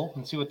ask Google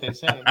and see what they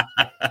say.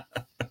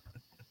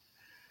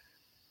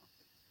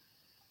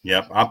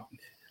 Yep,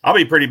 I'll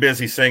be pretty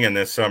busy singing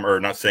this summer,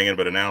 or not singing,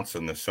 but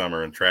announcing this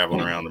summer and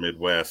traveling around the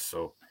Midwest.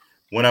 So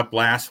went up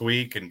last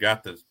week and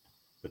got the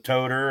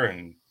toter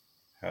and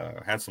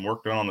had some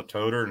work done on the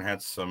toter and had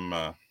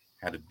to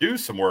do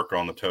some work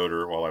on the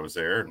toter while I was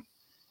there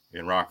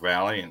in Rock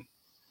Valley, and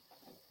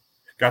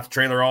got the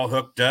trailer all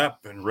hooked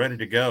up and ready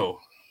to go.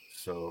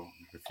 So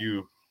a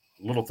few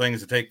little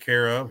things to take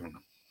care of, and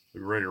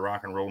we're ready to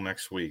rock and roll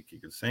next week. You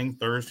can sing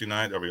Thursday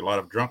night. There'll be a lot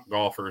of drunk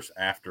golfers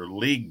after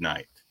league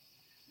night.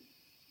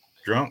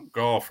 Drunk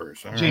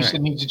golfers. All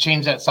Jason needs to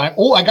change that sign.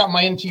 Oh, I got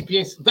my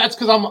NTPA. That's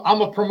because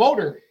I'm a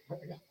promoter.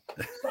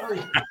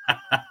 Sorry.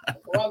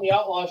 We're on the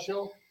Outlaw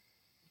Show.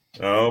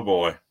 Oh,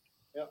 boy.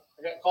 Yeah,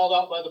 I got called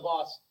out by the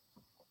boss.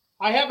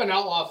 I have an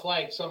Outlaw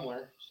flag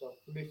somewhere, so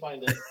let me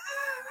find it.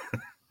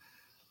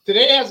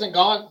 Today hasn't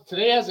gone,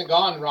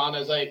 Ron,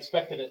 as I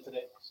expected it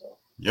today. So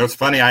it's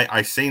funny.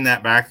 I seen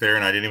that back there,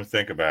 and I didn't even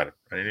think about it.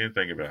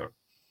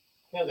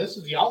 Yeah, this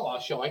is the Outlaw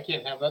Show. I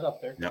can't have that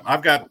up there. Yeah,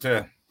 I've got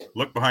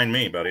look behind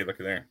me, buddy. Look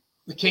at there.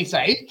 The Case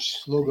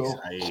IH logo.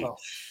 So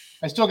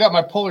I still got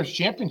my Pullers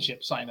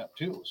Championship sign up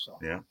too. So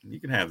yeah, you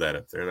can have that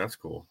up there. That's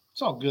cool.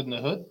 It's all good in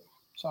the hood.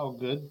 It's all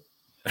good.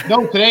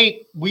 No,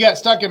 today we got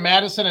stuck in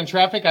Madison in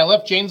traffic. I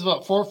left Janesville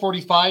at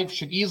 4:45.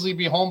 Should easily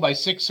be home by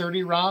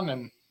 6:30, Ron.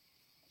 And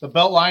the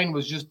Beltline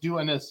was just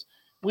doing this.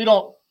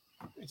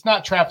 It's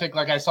not traffic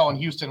like I saw in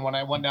Houston when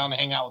I went down to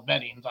hang out with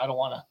Betty.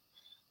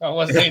 I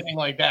wasn't anything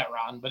like that,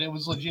 Ron, but it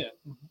was legit.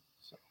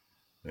 So.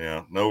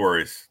 Yeah, no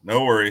worries.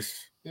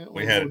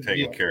 We had it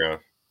taken care of.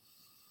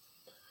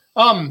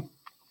 A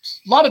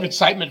lot of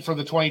excitement for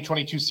the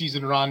 2022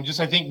 season, Ron. Just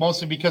I think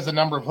mostly because the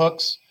number of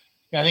hooks.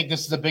 I think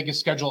this is the biggest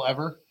schedule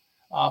ever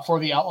for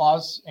the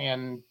Outlaws,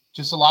 and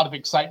just a lot of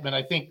excitement.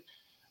 I think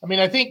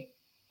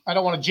I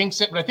don't want to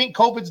jinx it, but I think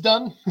COVID's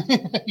done.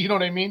 You know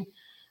what I mean?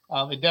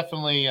 It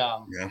definitely. Yeah.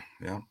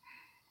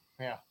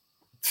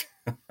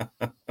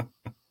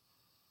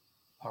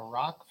 A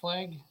rock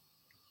flag?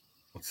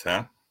 What's that?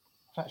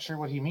 I'm not sure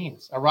what he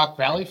means. A Rock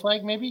Valley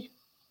flag, maybe?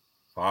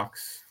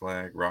 Fox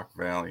flag, Rock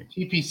Valley.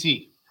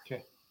 TPC.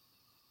 Okay.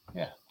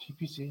 Yeah,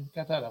 TPC.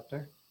 Got that up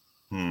there.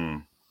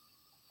 Yeah,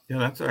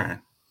 that's all right.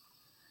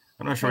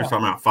 I'm not sure he's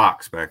talking about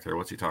Fox back there.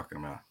 What's he talking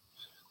about?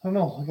 I don't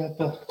know. I got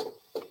the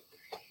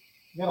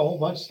I got a whole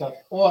bunch of stuff.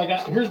 Oh,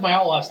 here's my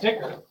outlaw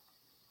sticker.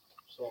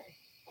 So,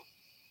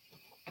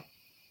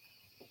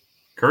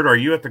 Kurt, are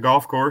you at the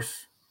golf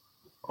course?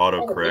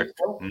 Autocorrect.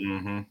 So.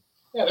 Mm-hmm.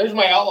 Yeah, there's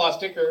my outlaw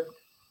sticker,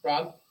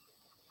 Ron.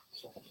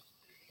 So.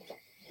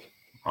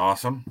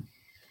 Awesome.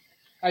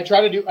 I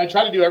try to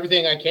do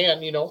everything I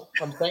can, you know.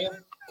 I'm saying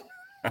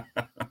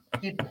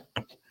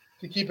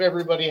to keep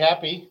everybody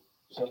happy.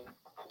 So,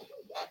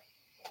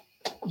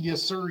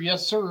 yes, sir.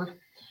 Yes, sir.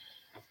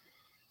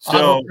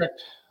 So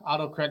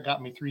autocorrect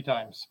got me 3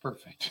 times.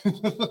 Perfect.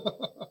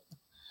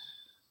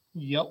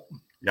 Yep.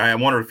 Yeah, I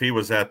wondered if he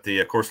was at the.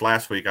 Of course,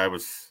 last week I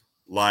was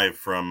live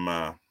from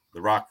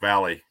the Rock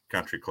Valley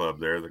Country Club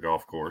there, the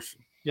golf course.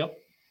 Yep.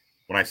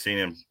 When I seen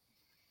him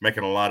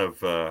making a lot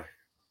of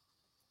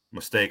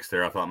mistakes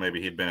there, I thought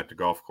maybe he'd been at the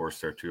golf course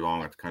there too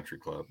long at the country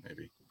club.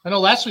 Maybe. I know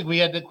last week we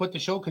had to quit the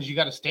show because you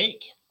got a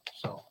steak.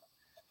 So.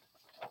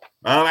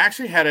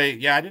 Actually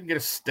I didn't get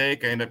a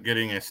steak. I ended up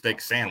getting a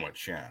steak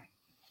sandwich. Yeah.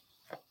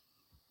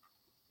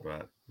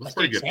 But it's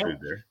pretty good food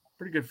there.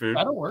 Pretty good food.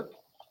 That'll work.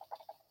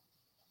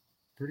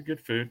 Pretty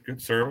good food.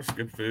 Good service.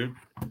 Good food.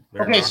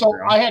 Okay, so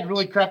I had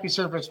really crappy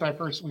service when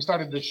we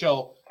started the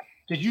show.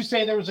 Did you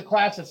say there was a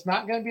class that's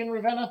not going to be in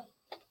Ravenna?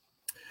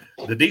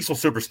 The diesel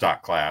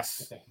superstock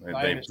class.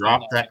 Okay. They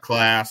dropped that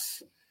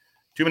class.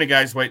 Too many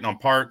guys waiting on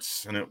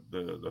parts, and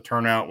the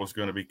turnout was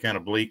going to be kind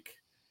of bleak.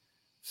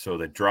 So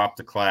they dropped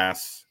the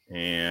class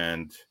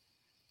and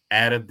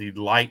added the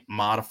light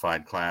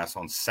modified class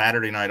on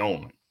Saturday night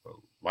only.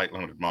 Light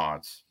limited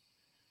mods.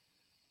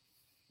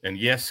 And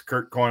yes,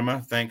 Kurt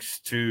Koima,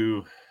 thanks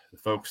to the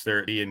folks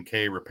there at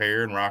E&K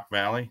Repair in Rock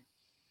Valley,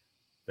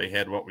 they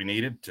had what we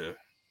needed to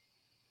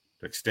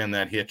extend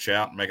that hitch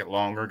out and make it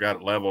longer, got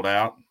it leveled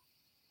out,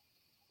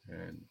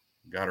 and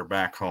got her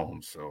back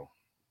home. So,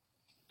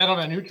 and on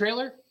a new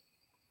trailer?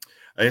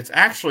 It's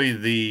actually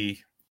the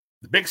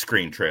big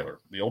screen trailer,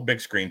 the old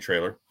big screen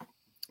trailer.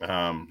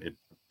 It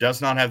does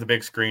not have the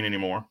big screen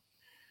anymore.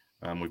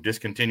 We've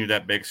discontinued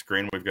that big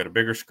screen. We've got a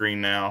bigger screen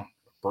now,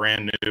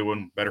 brand new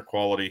one, better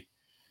quality,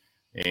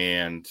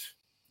 and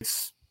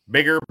it's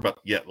bigger but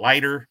yet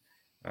lighter,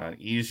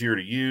 easier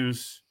to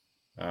use.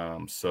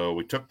 So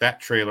we took that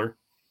trailer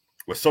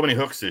with so many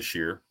hooks this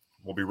year.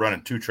 We'll be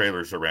running 2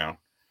 trailers around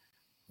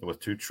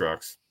with 2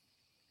 trucks.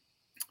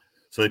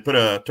 So they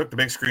took the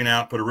big screen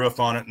out, put a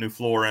roof on it, new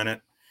floor in it,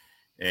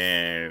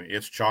 and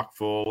it's chock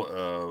full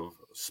of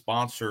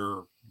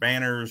sponsor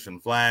banners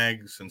and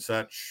flags and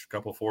such, a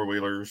couple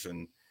 4-wheelers,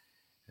 and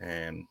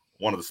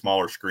one of the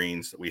smaller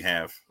screens that we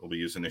have we'll be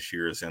using this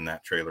year is in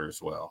that trailer as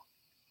well.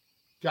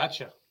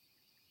 Gotcha.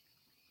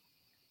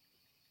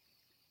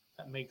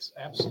 That makes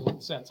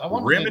absolute sense. I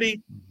want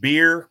Remedy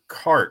beer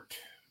cart.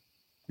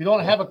 We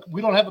don't have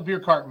a beer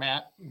cart,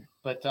 Matt,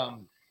 but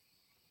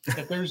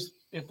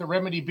if the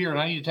Remedy beer, and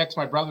I need to text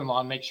my brother-in-law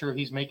and make sure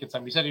he's making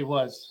some. He said he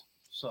was.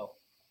 So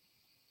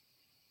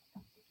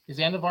is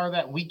Anavar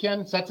that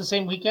weekend? Is that the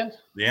same weekend?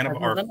 The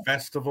Anavar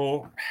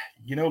Festival.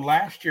 You know,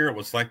 last year it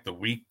was like the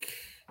week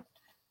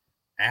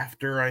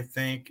after, I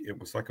think. It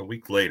was like a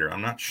week later.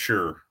 I'm not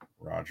sure,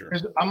 Roger.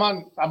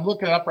 I'm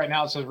looking it up right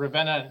now. It says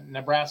Ravenna,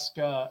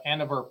 Nebraska,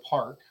 Anavar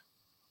Park.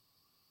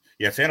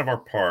 Yeah, it's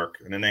Anavar Park.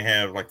 And then they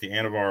have like the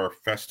Anavar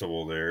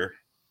Festival there.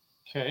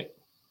 Okay.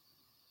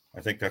 I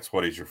think that's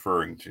what he's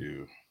referring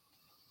to.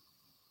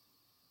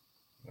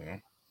 Yeah.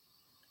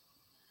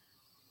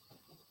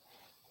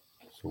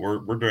 So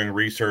we're doing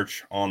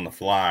research on the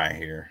fly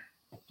here.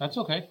 That's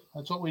okay.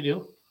 That's what we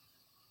do.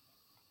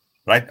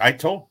 But I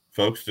told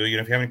folks, if you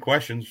have any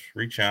questions,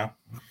 reach out.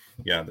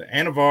 Yeah, the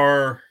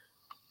Anavar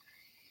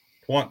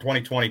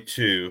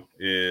 2022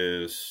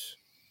 is,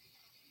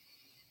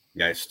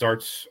 it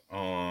starts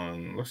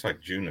on, looks like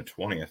June the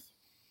 20th.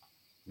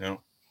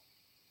 No.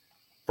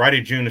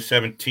 Friday, June the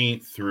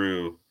 17th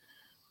through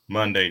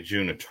Monday,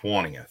 June the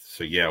 20th.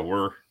 So, yeah,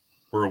 we're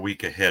a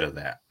week ahead of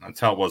that. That's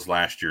how it was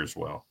last year as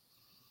well.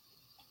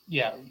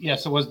 Yeah.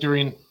 Yes, it was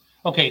during.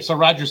 Okay, so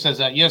Roger says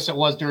that. Yes, it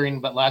was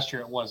during, but last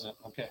year it wasn't.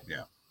 Okay.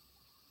 Yeah.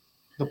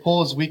 The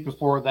poll is week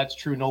before. That's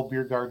true. No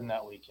beer garden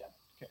that weekend.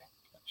 Okay.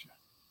 Gotcha.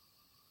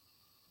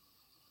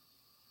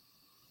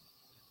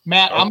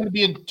 Matt, I'm going to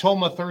be in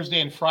Toma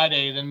Thursday and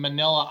Friday, then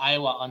Manila,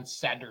 Iowa on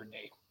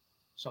Saturday.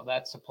 So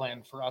that's the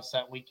plan for us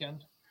that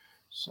weekend.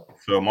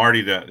 So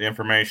Marty, the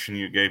information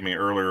you gave me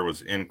earlier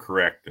was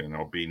incorrect, and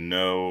there'll be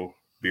no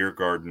beer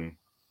garden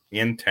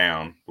in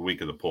town the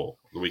weekend of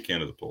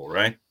the pool,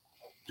 right?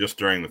 Just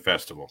during the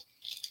festival.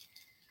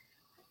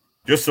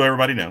 Just so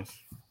everybody knows.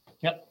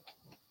 Yep.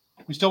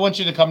 We still want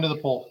you to come to the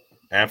pool.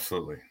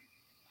 Absolutely.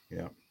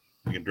 Yeah.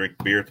 You can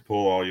drink beer at the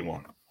pool all you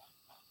want.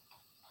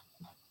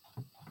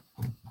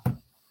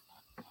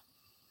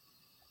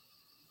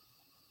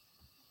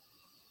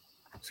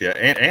 So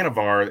yeah,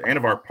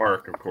 Anavar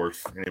Park, of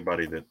course,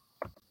 anybody that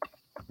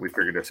we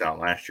figured this out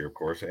last year, of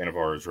course,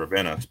 Anavar is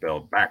Ravenna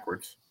spelled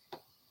backwards.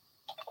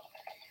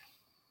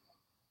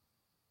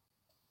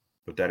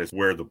 But that is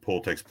where the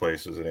pool takes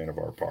place, is at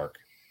Anavar Park.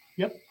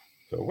 Yep.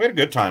 So we had a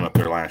good time up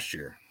there last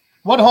year.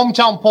 What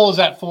hometown poll is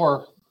that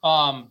for?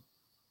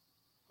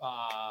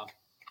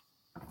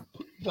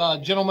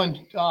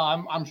 gentleman,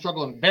 I'm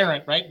struggling.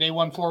 Barrett, right? Day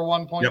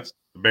 141 points. Yep.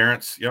 The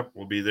Barretts, yep,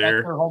 will be there.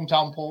 That's their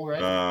hometown pull,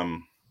 right?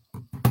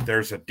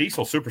 There's a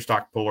diesel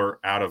superstock puller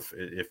out of,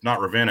 if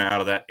not Ravenna,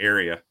 out of that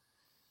area,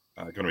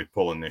 going to be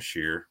pulling this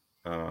year.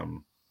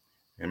 And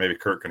maybe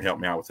Kurt can help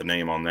me out with the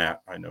name on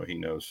that. I know he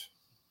knows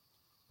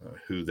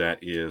who that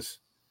is.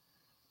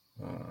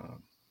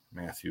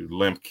 Matthew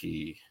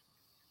Lemke.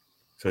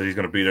 So he's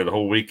going to be there the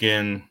whole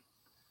weekend,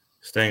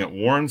 staying at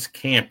Warren's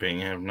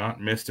Camping. I have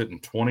not missed it in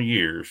 20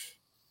 years,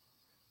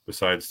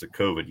 besides the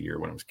COVID year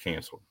when it was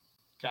canceled.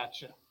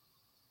 Gotcha.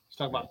 Let's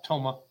talk about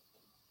Toma.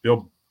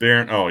 Bill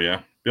Barrett. Oh,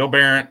 yeah. Bill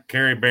Barrett,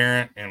 Kerry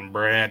Barrett, and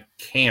Brad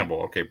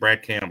Campbell. Okay,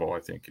 Brad Campbell, I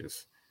think,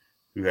 is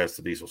who has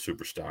the diesel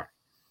superstock.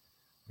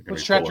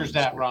 Which tractor's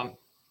that, Ron?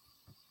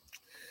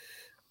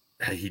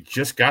 He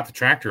just got the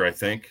tractor, I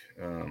think.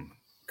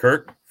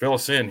 Kurt, fill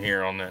us in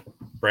here on that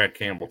Brad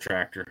Campbell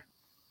tractor.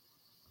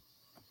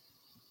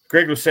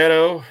 Greg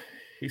Lucetto,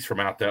 he's from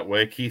out that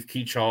way. Keith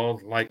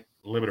Keachall, Light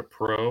Limited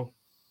Pro,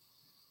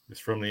 is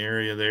from the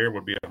area there.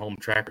 Would be a home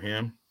track for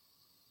him.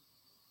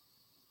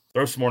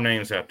 Throw some more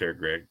names out there,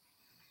 Greg.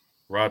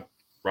 Rod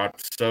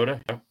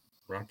Soda. Yep,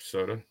 Rod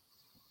Soda.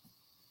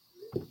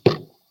 I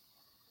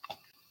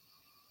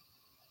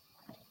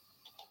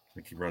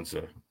think he runs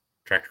a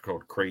tractor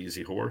called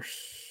Crazy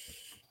Horse.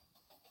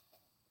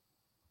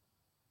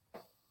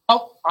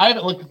 Oh, I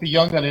haven't looked at the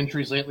Young Gun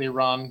entries lately,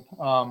 Ron.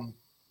 How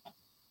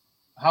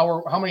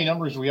many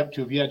numbers are we up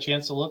to? Have you had a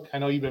chance to look? I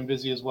know you've been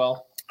busy as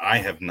well. I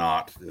have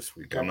not this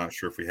week. Okay. I'm not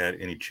sure if we had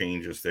any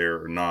changes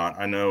there or not.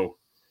 I know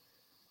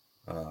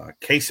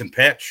Case and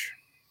Petch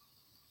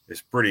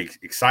is pretty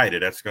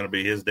excited. That's going to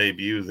be his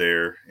debut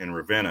there in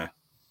Ravenna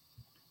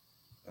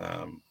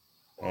on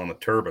the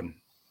Turbine.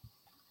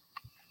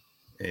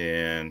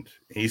 And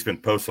he's been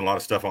posting a lot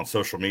of stuff on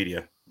social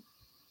media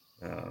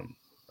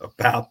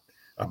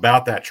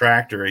about that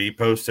tractor. He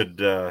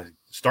posted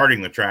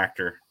starting the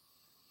tractor.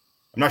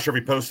 I'm not sure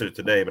if he posted it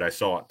today, but I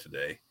saw it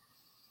today.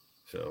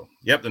 So,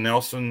 yep, the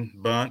Nelson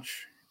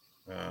bunch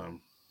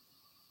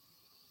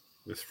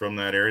is from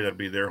that area. That'd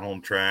be their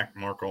home track.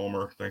 Mark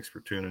Ulmer, thanks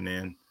for tuning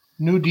in.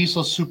 New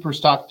diesel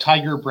superstock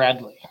Tiger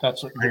Bradley.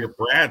 That's what Tiger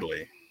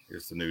Bradley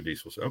is the new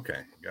diesel.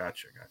 Okay,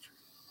 gotcha.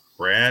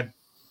 Brad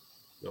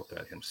built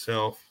that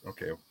himself.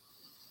 Okay.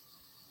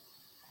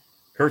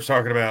 Kurt's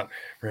talking about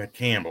Brad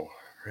Campbell.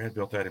 Brad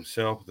built that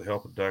himself with the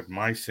help of Doug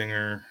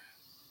Meisinger.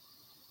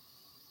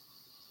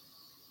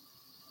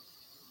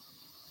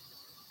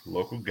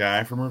 Local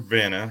guy from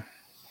Ravenna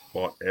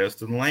bought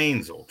Eston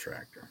Lane's old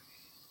tractor.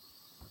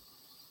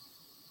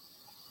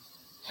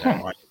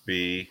 That might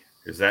be,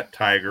 is that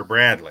Tiger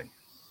Bradley?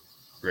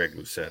 Greg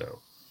Lucetto.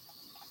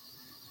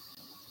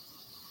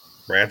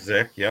 Brad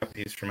Zeck, yep,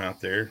 he's from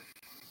out there.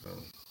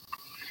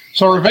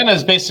 So Ravenna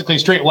is basically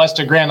straight west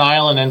of Grand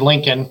Island and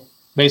Lincoln,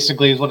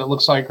 basically is what it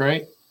looks like,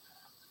 right?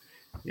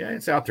 Yeah,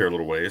 it's out there a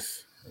little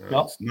ways. Yep.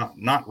 It's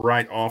not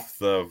right off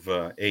of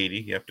 80.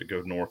 You have to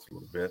go north a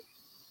little bit.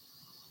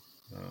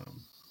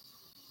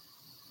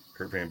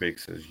 Kurt Van Beek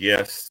says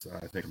yes.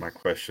 I think my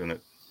question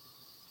that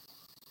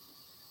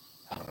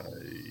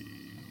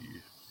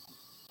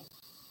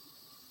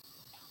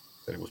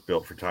it was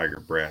built for Tiger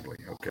Bradley.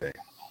 Okay,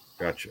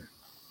 gotcha.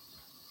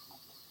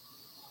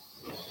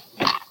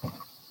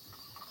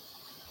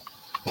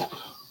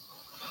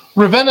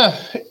 Ravenna,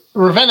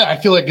 I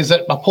feel like is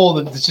a poll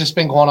that's just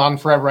been going on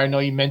forever. I know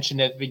you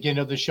mentioned at the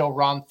beginning of the show,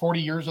 Ron, 40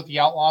 years with the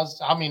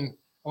Outlaws. I mean,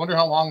 I wonder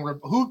how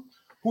long.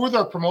 Who are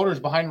their promoters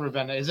behind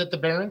Ravenna? Is it the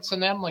Barretts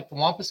and them, like the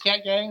Wampus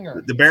Cat gang?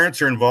 Or? The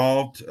Barretts are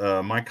involved.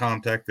 My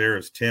contact there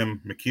is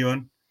Tim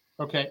McEwen.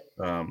 Okay.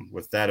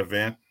 With that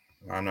event,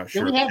 I'm not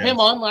sure. Did we have him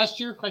on last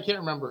year? I can't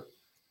remember.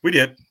 We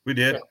did,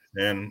 Yeah.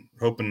 and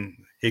hoping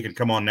he can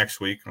come on next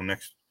week on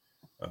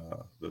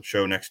the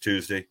show next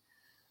Tuesday.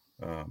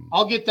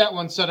 I'll get that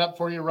one set up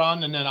for you,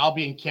 Ron, and then I'll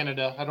be in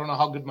Canada. I don't know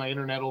how good my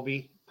internet will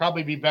be.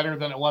 Probably be better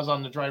than it was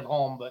on the drive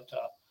home, but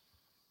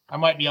I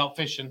might be out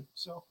fishing.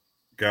 So.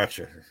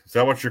 Gotcha. Is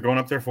that what you're going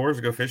up there for? Is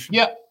to go fishing?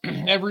 Yeah.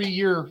 Every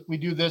year we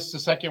do this the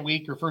second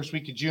week or first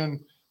week of June.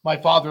 My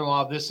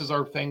father-in-law, this is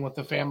our thing with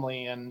the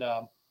family, and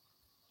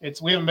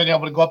we haven't been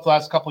able to go up the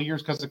last couple of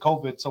years because of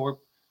COVID.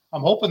 So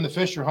I'm hoping the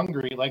fish are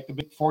hungry, like the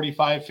big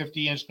 45,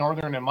 50-inch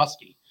northern and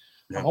muskie.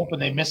 Yeah. I'm hoping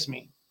they miss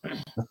me.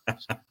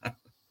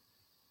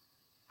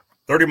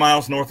 30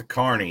 miles north of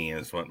Kearney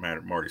is what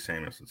Marty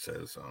Samuelson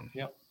says.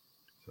 Yep.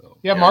 So,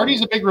 yeah,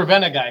 Marty's a big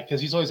Ravenna guy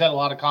because he's always had a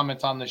lot of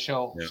comments on the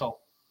show. Yeah. So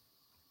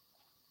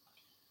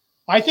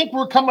I think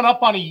we're coming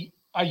up on a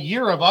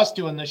year of us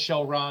doing this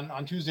show, Ron,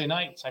 on Tuesday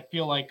nights. I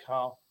feel like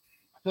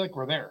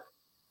we're there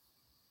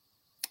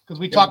because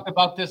we talked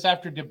about this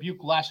after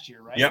Dubuque last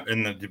year, right? Yep,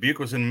 and the Dubuque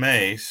was in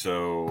May,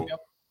 so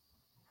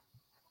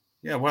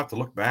yeah, we'll have to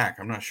look back.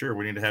 I'm not sure.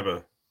 We need to have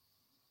a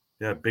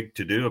big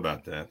to do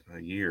about that. A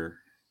year,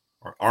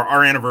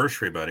 our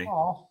anniversary, buddy.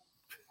 Oh,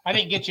 I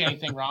didn't get you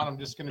anything, Ron. I'm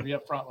just going to be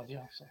upfront with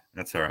you. So.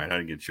 That's all right. I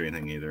didn't get you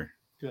anything either.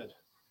 Good.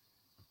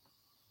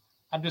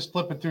 I'm just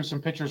flipping through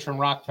some pictures from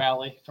Rock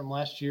Valley from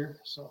last year.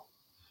 So,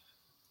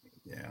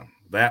 yeah,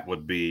 that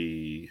would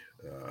be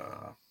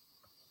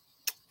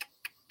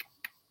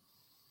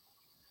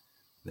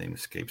Name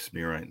escapes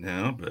me right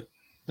now, but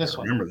This I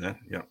one. remember that.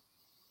 Yeah.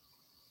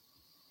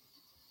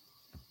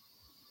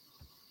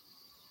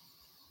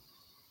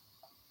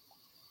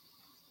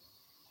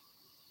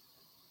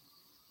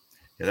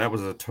 Yeah, that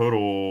was a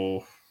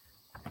total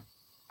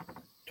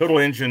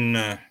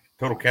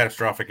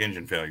catastrophic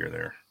engine failure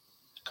there.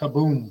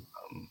 Kaboom.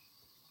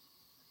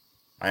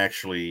 I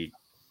actually,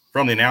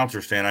 from the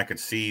announcer stand, I could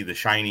see the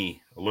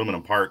shiny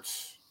aluminum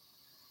parts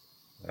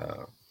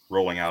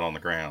rolling out on the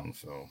ground.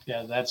 So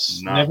yeah,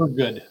 that's never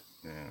good.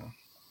 Yeah,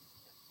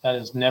 that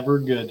is never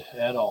good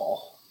at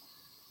all.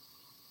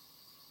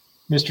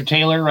 Mr.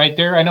 Taylor, right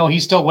there. I know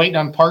he's still waiting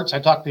on parts. I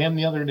talked to him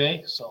the other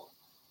day. So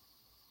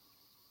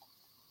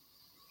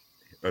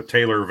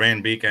Taylor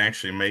Van Beek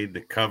actually made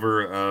the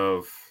cover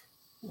of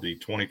the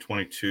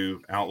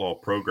 2022 Outlaw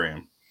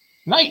program.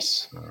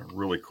 Nice.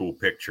 Really cool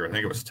picture. I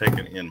think it was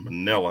taken in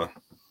Manila,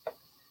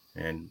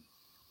 and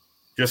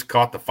just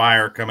caught the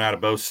fire come out of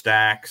both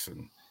stacks.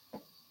 And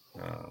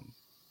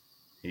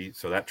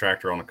so that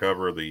tractor on the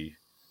cover of the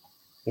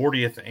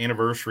 40th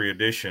anniversary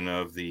edition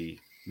of the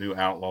new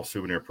Outlaw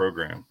souvenir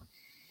program.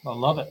 I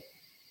love it.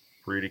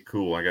 Pretty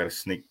cool. I got a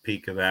sneak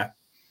peek of that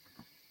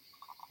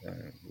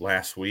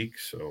last week.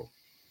 So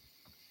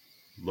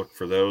look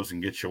for those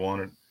and get you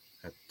one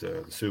at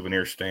the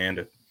souvenir stand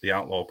at the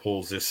Outlaw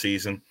Pulls this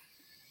season.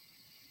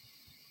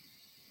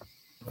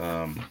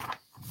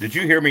 Did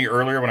you hear me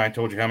earlier when I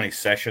told you how many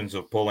sessions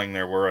of pulling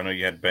there were? I know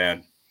you had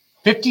bad.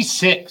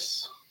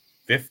 56.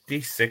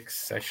 56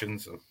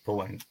 sessions of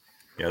pulling.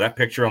 Yeah, that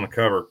picture on the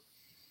cover.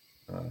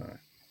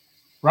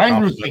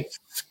 Ryan Roosing.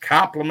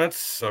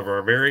 Compliments of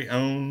our very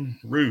own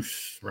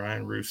Roos,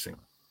 Ryan Roosing.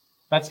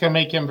 That's going to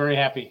make him very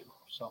happy.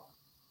 So,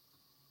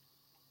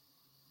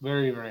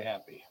 very, very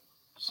happy.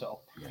 So,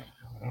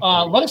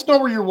 let us know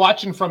where you're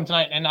watching from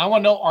tonight. And I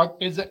want to know,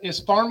 is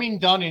farming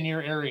done in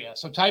your area?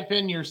 So type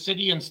in your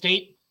city and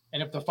state,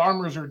 and if the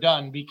farmers are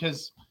done,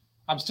 because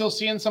I'm still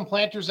seeing some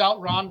planters out,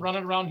 Ron,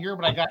 running around here,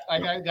 but I got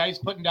guys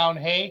putting down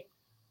hay.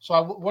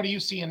 So what are you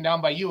seeing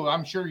down by you?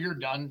 I'm sure you're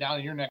done down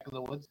in your neck of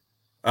the woods.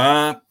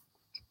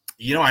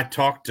 I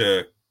talked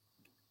to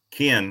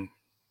Ken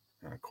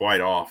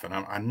quite often.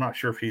 I'm not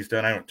sure if he's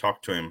done. I haven't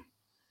talked to him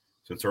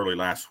since early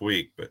last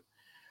week, but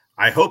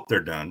I hope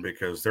they're done,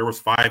 because there was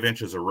 5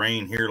 inches of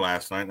rain here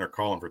last night, and they're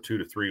calling for 2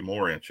 to 3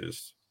 more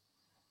inches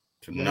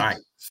tonight.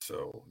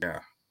 So yeah,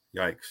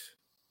 yikes.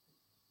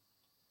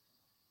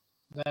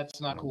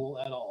 That's not cool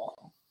at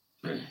all.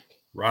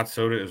 Rod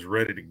Soda is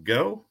ready to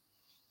go.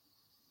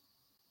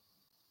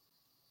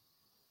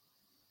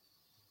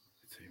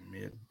 It's a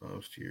mid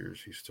most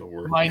years. He's still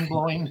working. Mind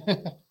blowing.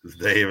 It's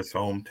Davis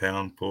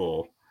hometown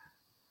pull.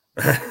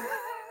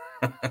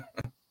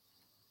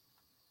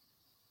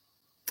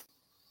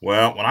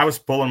 Well, when I was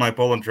pulling my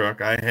pulling truck,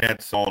 I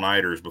had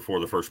all-nighters before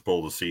the first pull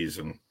of the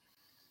season.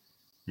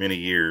 Many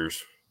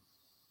years.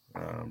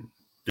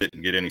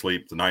 Didn't get any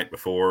sleep the night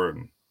before,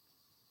 and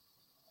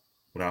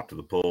went out to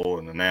the pull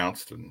and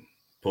announced and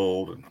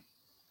pulled. And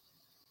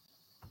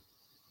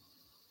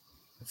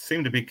it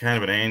seemed to be kind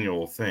of an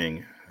annual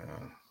thing,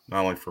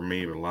 not only for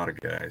me, but a lot of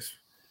guys.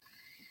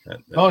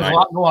 There's a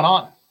lot going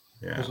on.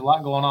 Yeah. There's a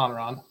lot going on,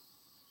 Ron.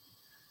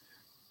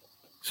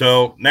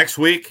 So next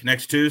week,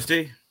 next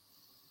Tuesday,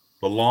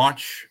 the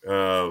launch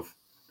of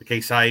the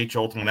Case IH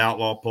Ultimate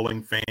Outlaw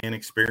Pulling Fan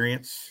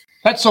Experience.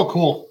 That's so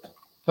cool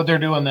that they're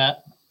doing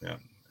that. Yeah,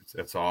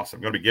 it's awesome.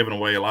 I'm going to be giving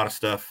away a lot of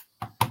stuff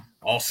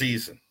all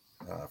season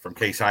from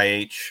Case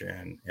IH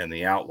and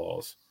the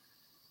Outlaws.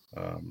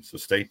 So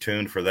stay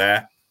tuned for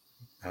that.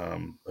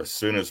 As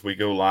soon as we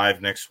go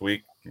live next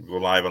week, we'll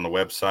go live on the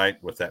website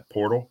with that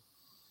portal.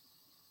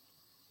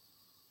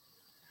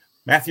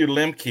 Matthew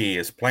Lemke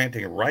is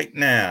planting right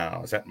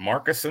now. Is that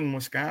Markesan,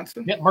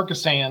 Wisconsin? Yep,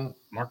 Markesan.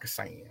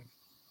 Markesan.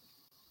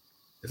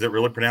 Is it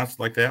really pronounced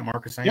like that,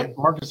 Markesan? Yep,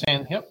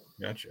 Markesan. Yep.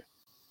 Gotcha.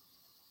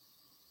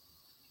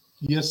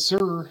 Yes,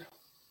 sir.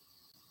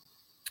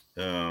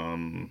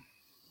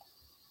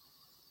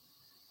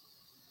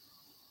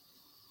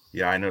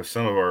 Yeah, I know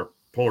some of our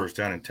pullers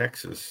down in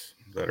Texas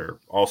that are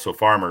also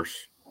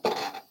farmers.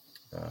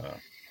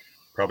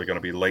 Probably going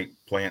to be late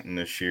planting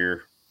this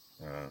year.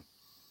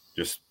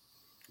 Just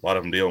a lot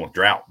of them dealing with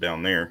drought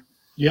down there.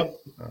 Yep.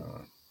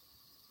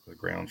 The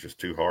ground's just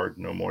too hard,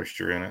 no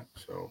moisture in it.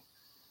 So,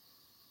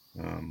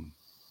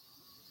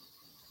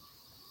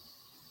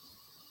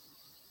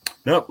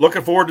 nope.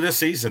 Looking forward to this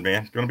season,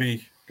 man. Going to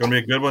be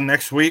a good one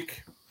next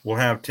week. We'll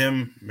have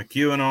Tim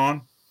McEwen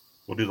on.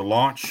 We'll do the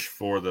launch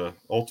for the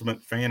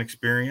Ultimate Fan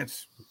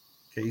Experience.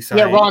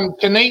 Yeah, Ron,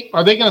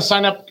 are they going to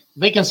sign up?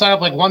 They can sign up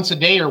like once a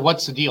day, or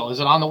what's the deal? Is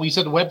it on the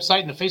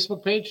website and the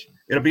Facebook page?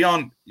 It'll be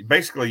on,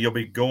 basically you'll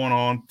be going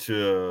on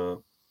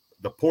to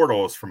the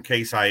portals from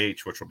Case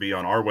IH, which will be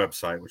on our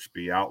website, which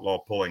will be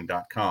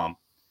outlawpulling.com.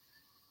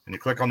 And you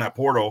click on that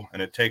portal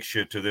and it takes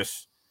you to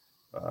this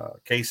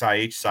Case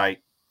IH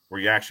site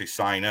where you actually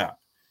sign up.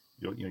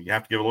 You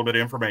have to give a little bit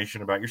of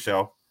information about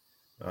yourself.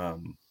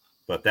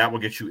 But that will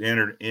get you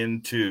entered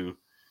into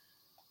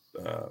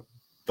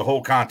the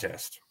whole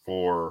contest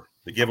for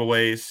the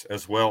giveaways,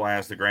 as well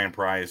as the grand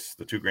prize,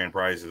 the 2 grand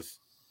prizes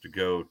to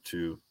go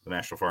to the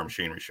National Farm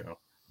Machinery Show.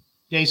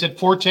 Yeah, you said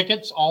 4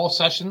 tickets, all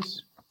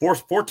sessions.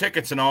 Four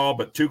tickets in all,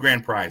 but 2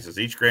 grand prizes.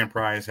 Each grand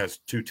prize has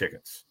 2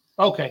 tickets.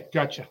 Okay,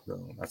 gotcha.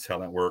 So that's how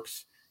that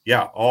works.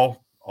 Yeah,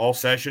 all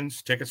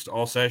sessions, tickets to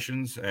all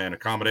sessions, and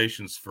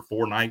accommodations for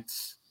 4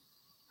 nights.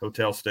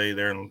 Hotel stay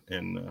there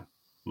in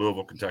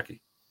Louisville,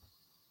 Kentucky.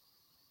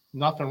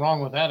 Nothing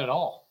wrong with that at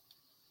all.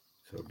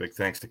 So big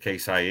thanks to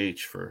Case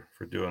IH for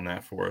doing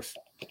that for us.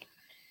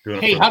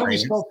 Hey, how do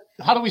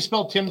we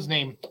spell Tim's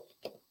name,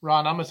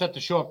 Ron? I'm gonna set the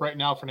show up right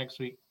now for next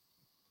week.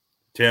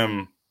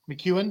 Tim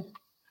McEwen.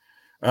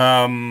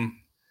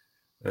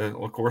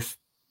 Of course,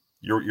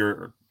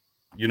 you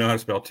know how to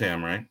spell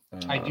Tim, right?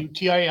 I do.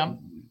 TIM.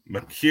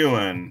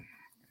 McEwen.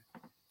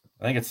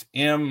 I think it's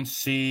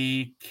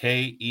McKeown,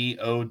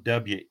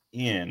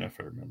 if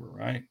I remember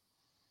right.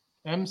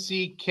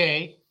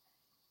 McKeown.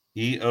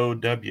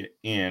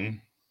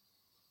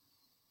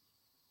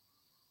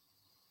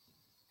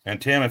 And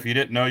Tim, if you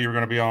didn't know you were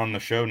going to be on the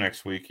show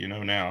next week, you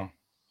know now.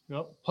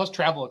 Yep. Plus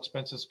travel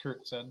expenses,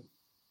 Kurt said.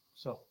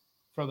 So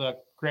for the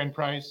grand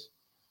prize.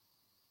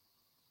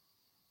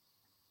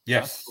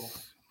 Yes. Cool.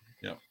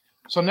 Yep.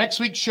 So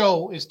next week's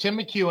show is Tim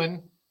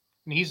McEwen,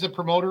 and he's the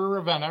promoter of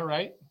Ravenna,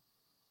 right?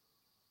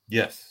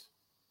 Yes.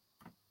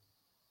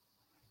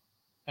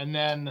 And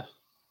then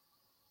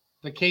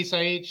the Case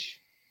IH.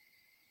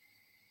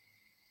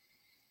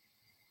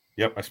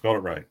 Yep, I spelled it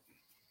right.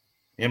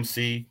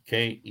 McKeown.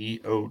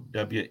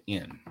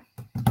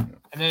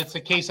 And then it's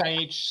the Case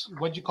IH,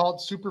 what'd you call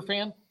it? Super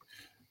fan?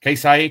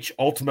 Case IH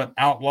Ultimate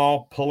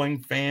Outlaw Pulling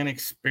Fan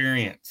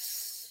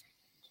Experience.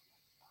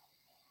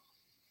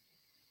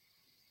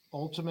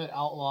 Ultimate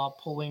Outlaw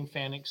Pulling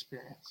Fan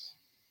Experience.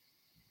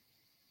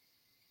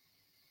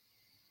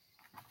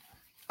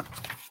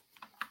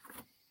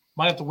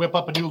 Might have to whip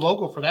up a new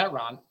logo for that,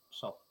 Ron.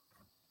 So.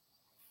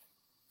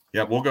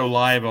 Yeah, we'll go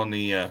live on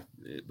the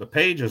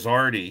page has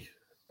already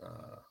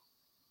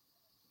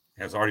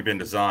been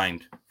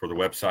designed for the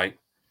website.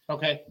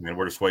 Okay. And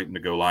we're just waiting to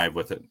go live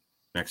with it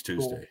next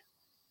Tuesday.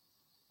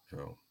 Cool.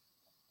 So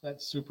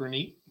that's super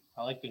neat.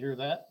 I like to hear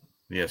that.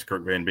 Yes,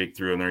 Kurt Van Beek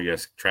threw in there.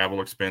 Yes,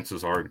 travel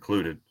expenses are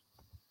included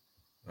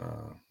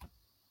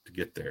to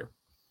get there.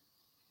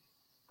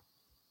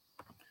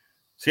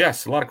 So,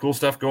 yes, a lot of cool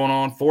stuff going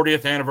on.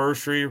 40th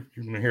anniversary. You're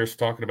going to hear us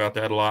talking about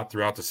that a lot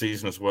throughout the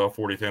season as well.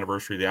 40th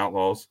anniversary of the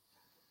Outlaws.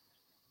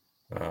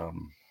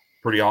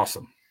 Pretty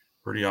awesome.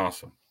 Pretty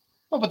awesome.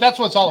 Well, but that's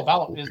what it's all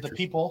about is the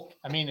people.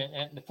 I mean,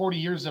 and the 40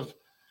 years of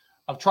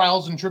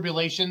trials and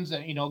tribulations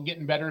and,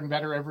 getting better and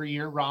better every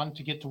year, Ron,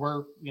 to get to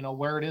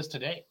where it is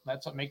today.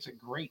 That's what makes it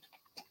great.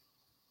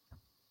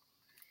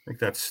 I think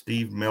that's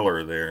Steve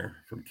Miller there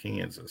from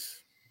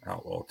Kansas,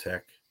 Outlaw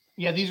Tech.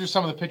 Yeah, these are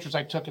some of the pictures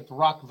I took at the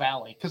Rock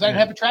Valley because I didn't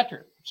have a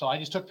tractor. So I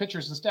just took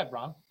pictures instead,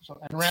 Ron.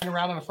 And ran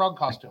around in a frog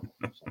costume.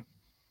 So.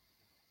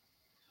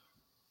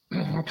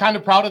 I'm kind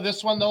of proud of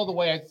this one, though, the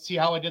way I see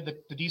how I did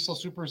the Diesel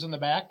Supers in the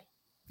back.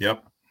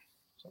 Yep.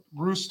 So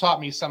Bruce taught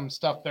me some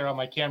stuff there on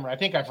my camera. I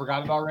think I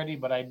forgot it already,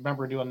 but I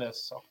remember doing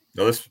this. So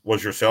this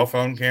was your cell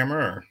phone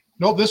camera? Or?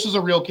 Nope, this was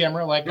a real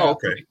camera.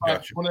 Okay.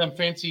 Gotcha. One of them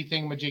fancy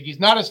thingamajiggies.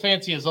 Not as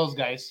fancy as those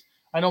guys.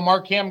 I know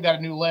Mark Ham got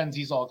a new lens.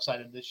 He's all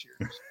excited this year.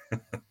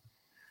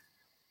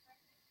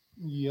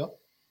 Yep.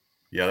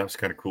 Yeah, that was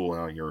kind of cool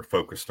how you were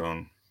focused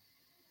on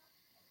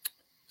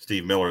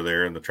Steve Miller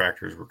there, and the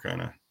tractors were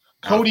kind of.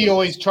 Cody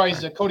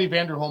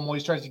Vanderholm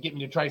always tries to get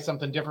me to try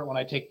something different when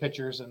I take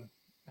pictures. And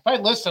if I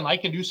listen, I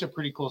can do some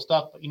pretty cool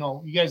stuff. But,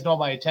 you guys know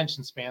my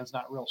attention span's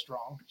not real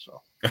strong.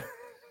 So.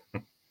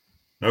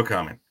 No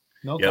comment.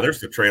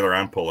 There's the trailer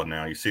I'm pulling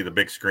now. You see the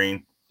big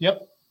screen?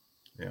 Yep.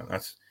 Yeah,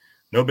 that's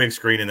no big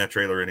screen in that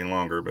trailer any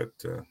longer, but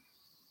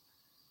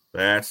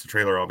that's the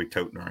trailer I'll be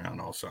toting around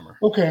all summer.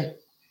 Okay.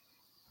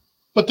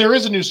 But there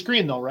is a new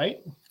screen, though, right?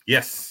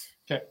 Yes.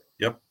 Okay.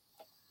 Yep.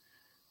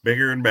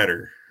 Bigger and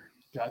better.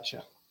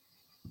 Gotcha.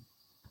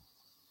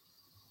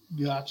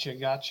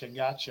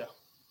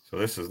 So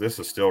this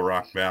is still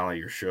Rock Valley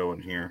you're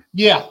showing here.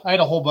 Yeah, I had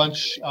a whole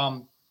bunch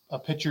of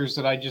pictures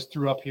that I just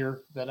threw up here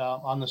that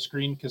on the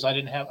screen because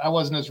I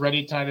wasn't as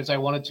ready tonight as I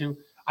wanted to.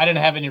 I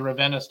didn't have any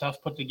Ravenna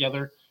stuff put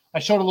together. I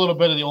showed a little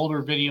bit of the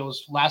older videos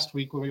last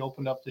week when we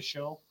opened up the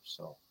show.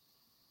 So,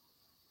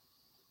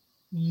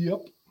 yep.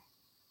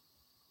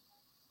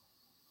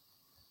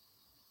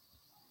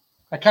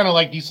 I kind of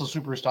like Diesel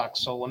Super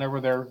Stocks, so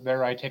whenever they're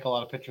there, I take a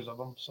lot of pictures of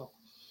them. So,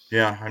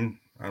 yeah,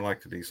 I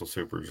like the Diesel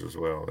Supers as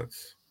well.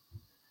 It's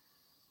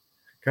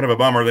kind of a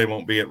bummer they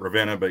won't be at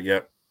Ravenna, but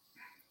yet,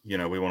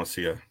 we want to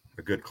see a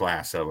good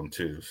class of them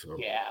too. So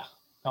yeah,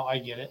 no, I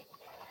get it.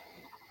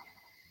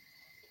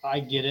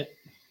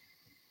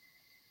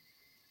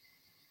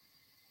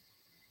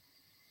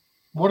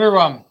 What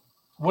are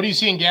you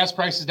seeing gas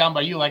prices down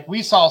by you? Like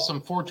we saw some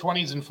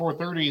 420s and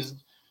 430s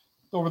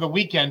over the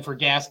weekend for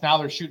gas. Now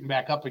they're shooting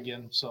back up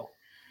again. So,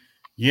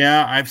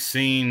 yeah, I've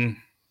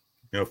seen,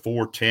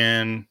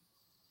 410,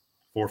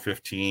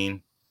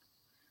 415,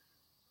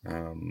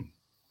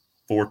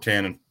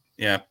 410,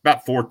 and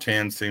about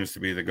 410 seems to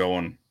be the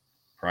going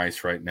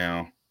price right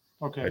now.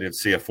 Okay. I did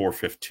see a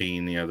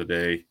 415 the other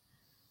day,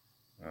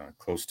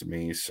 close to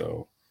me.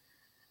 So,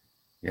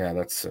 yeah,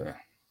 that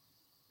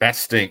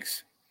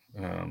stinks.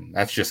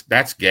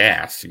 That's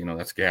gas.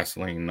 That's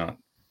gasoline, not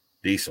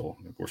diesel.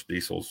 Of course,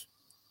 diesel's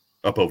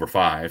up over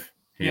 5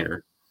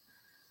 here.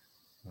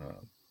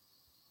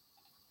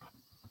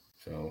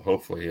 So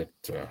hopefully it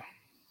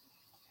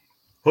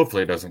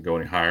doesn't go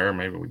any higher.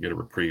 Maybe we get a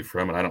reprieve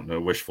from it. I don't know.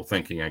 Wishful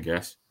thinking, I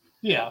guess.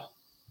 Yeah.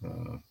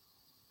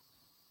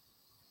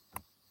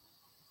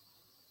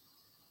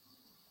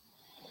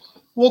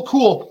 Well,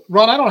 cool.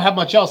 Ron, I don't have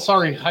much else.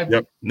 Sorry.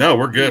 Yep. No,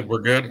 we're good. We're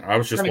good. I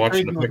was just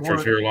watching the crazy with pictures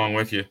work. here along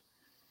with you.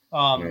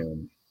 Well,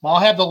 I'll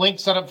have the link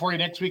set up for you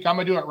next week. I'm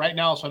going to do it right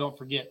now so I don't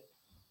forget.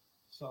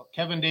 So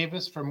Kevin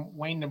Davis from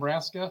Wayne,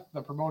 Nebraska,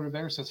 the promoter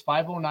there, says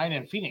 509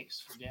 in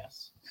Phoenix for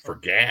gas. For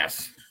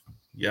gas.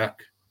 Yuck.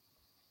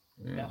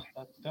 Yeah,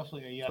 that's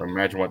definitely a yuck. So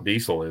imagine what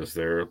diesel is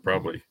there.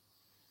 Probably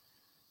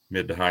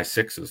mid to high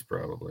 6s,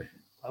 probably.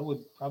 I would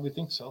probably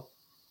think so.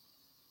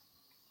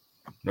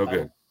 No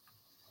good.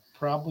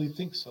 Probably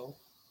think so.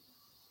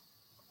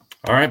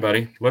 All right,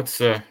 buddy. Let's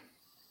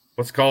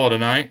call it a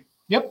night.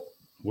 Yep.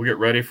 We'll get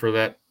ready for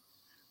that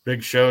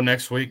big show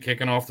next week,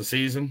 kicking off the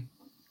season.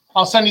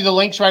 I'll send you the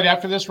links right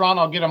after this, Ron.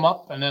 I'll get them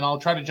up, and then I'll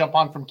try to jump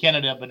on from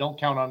Canada, but don't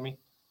count on me.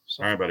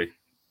 So, all right, buddy.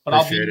 But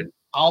Appreciate it.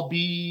 I'll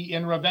be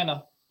in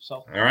Ravenna.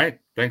 So. All right.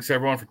 Thanks,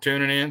 everyone, for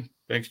tuning in.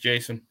 Thanks,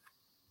 Jason.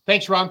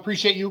 Thanks, Ron.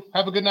 Appreciate you.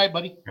 Have a good night,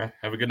 buddy.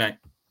 Have a good night.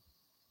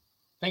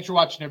 Thanks for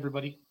watching,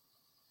 everybody.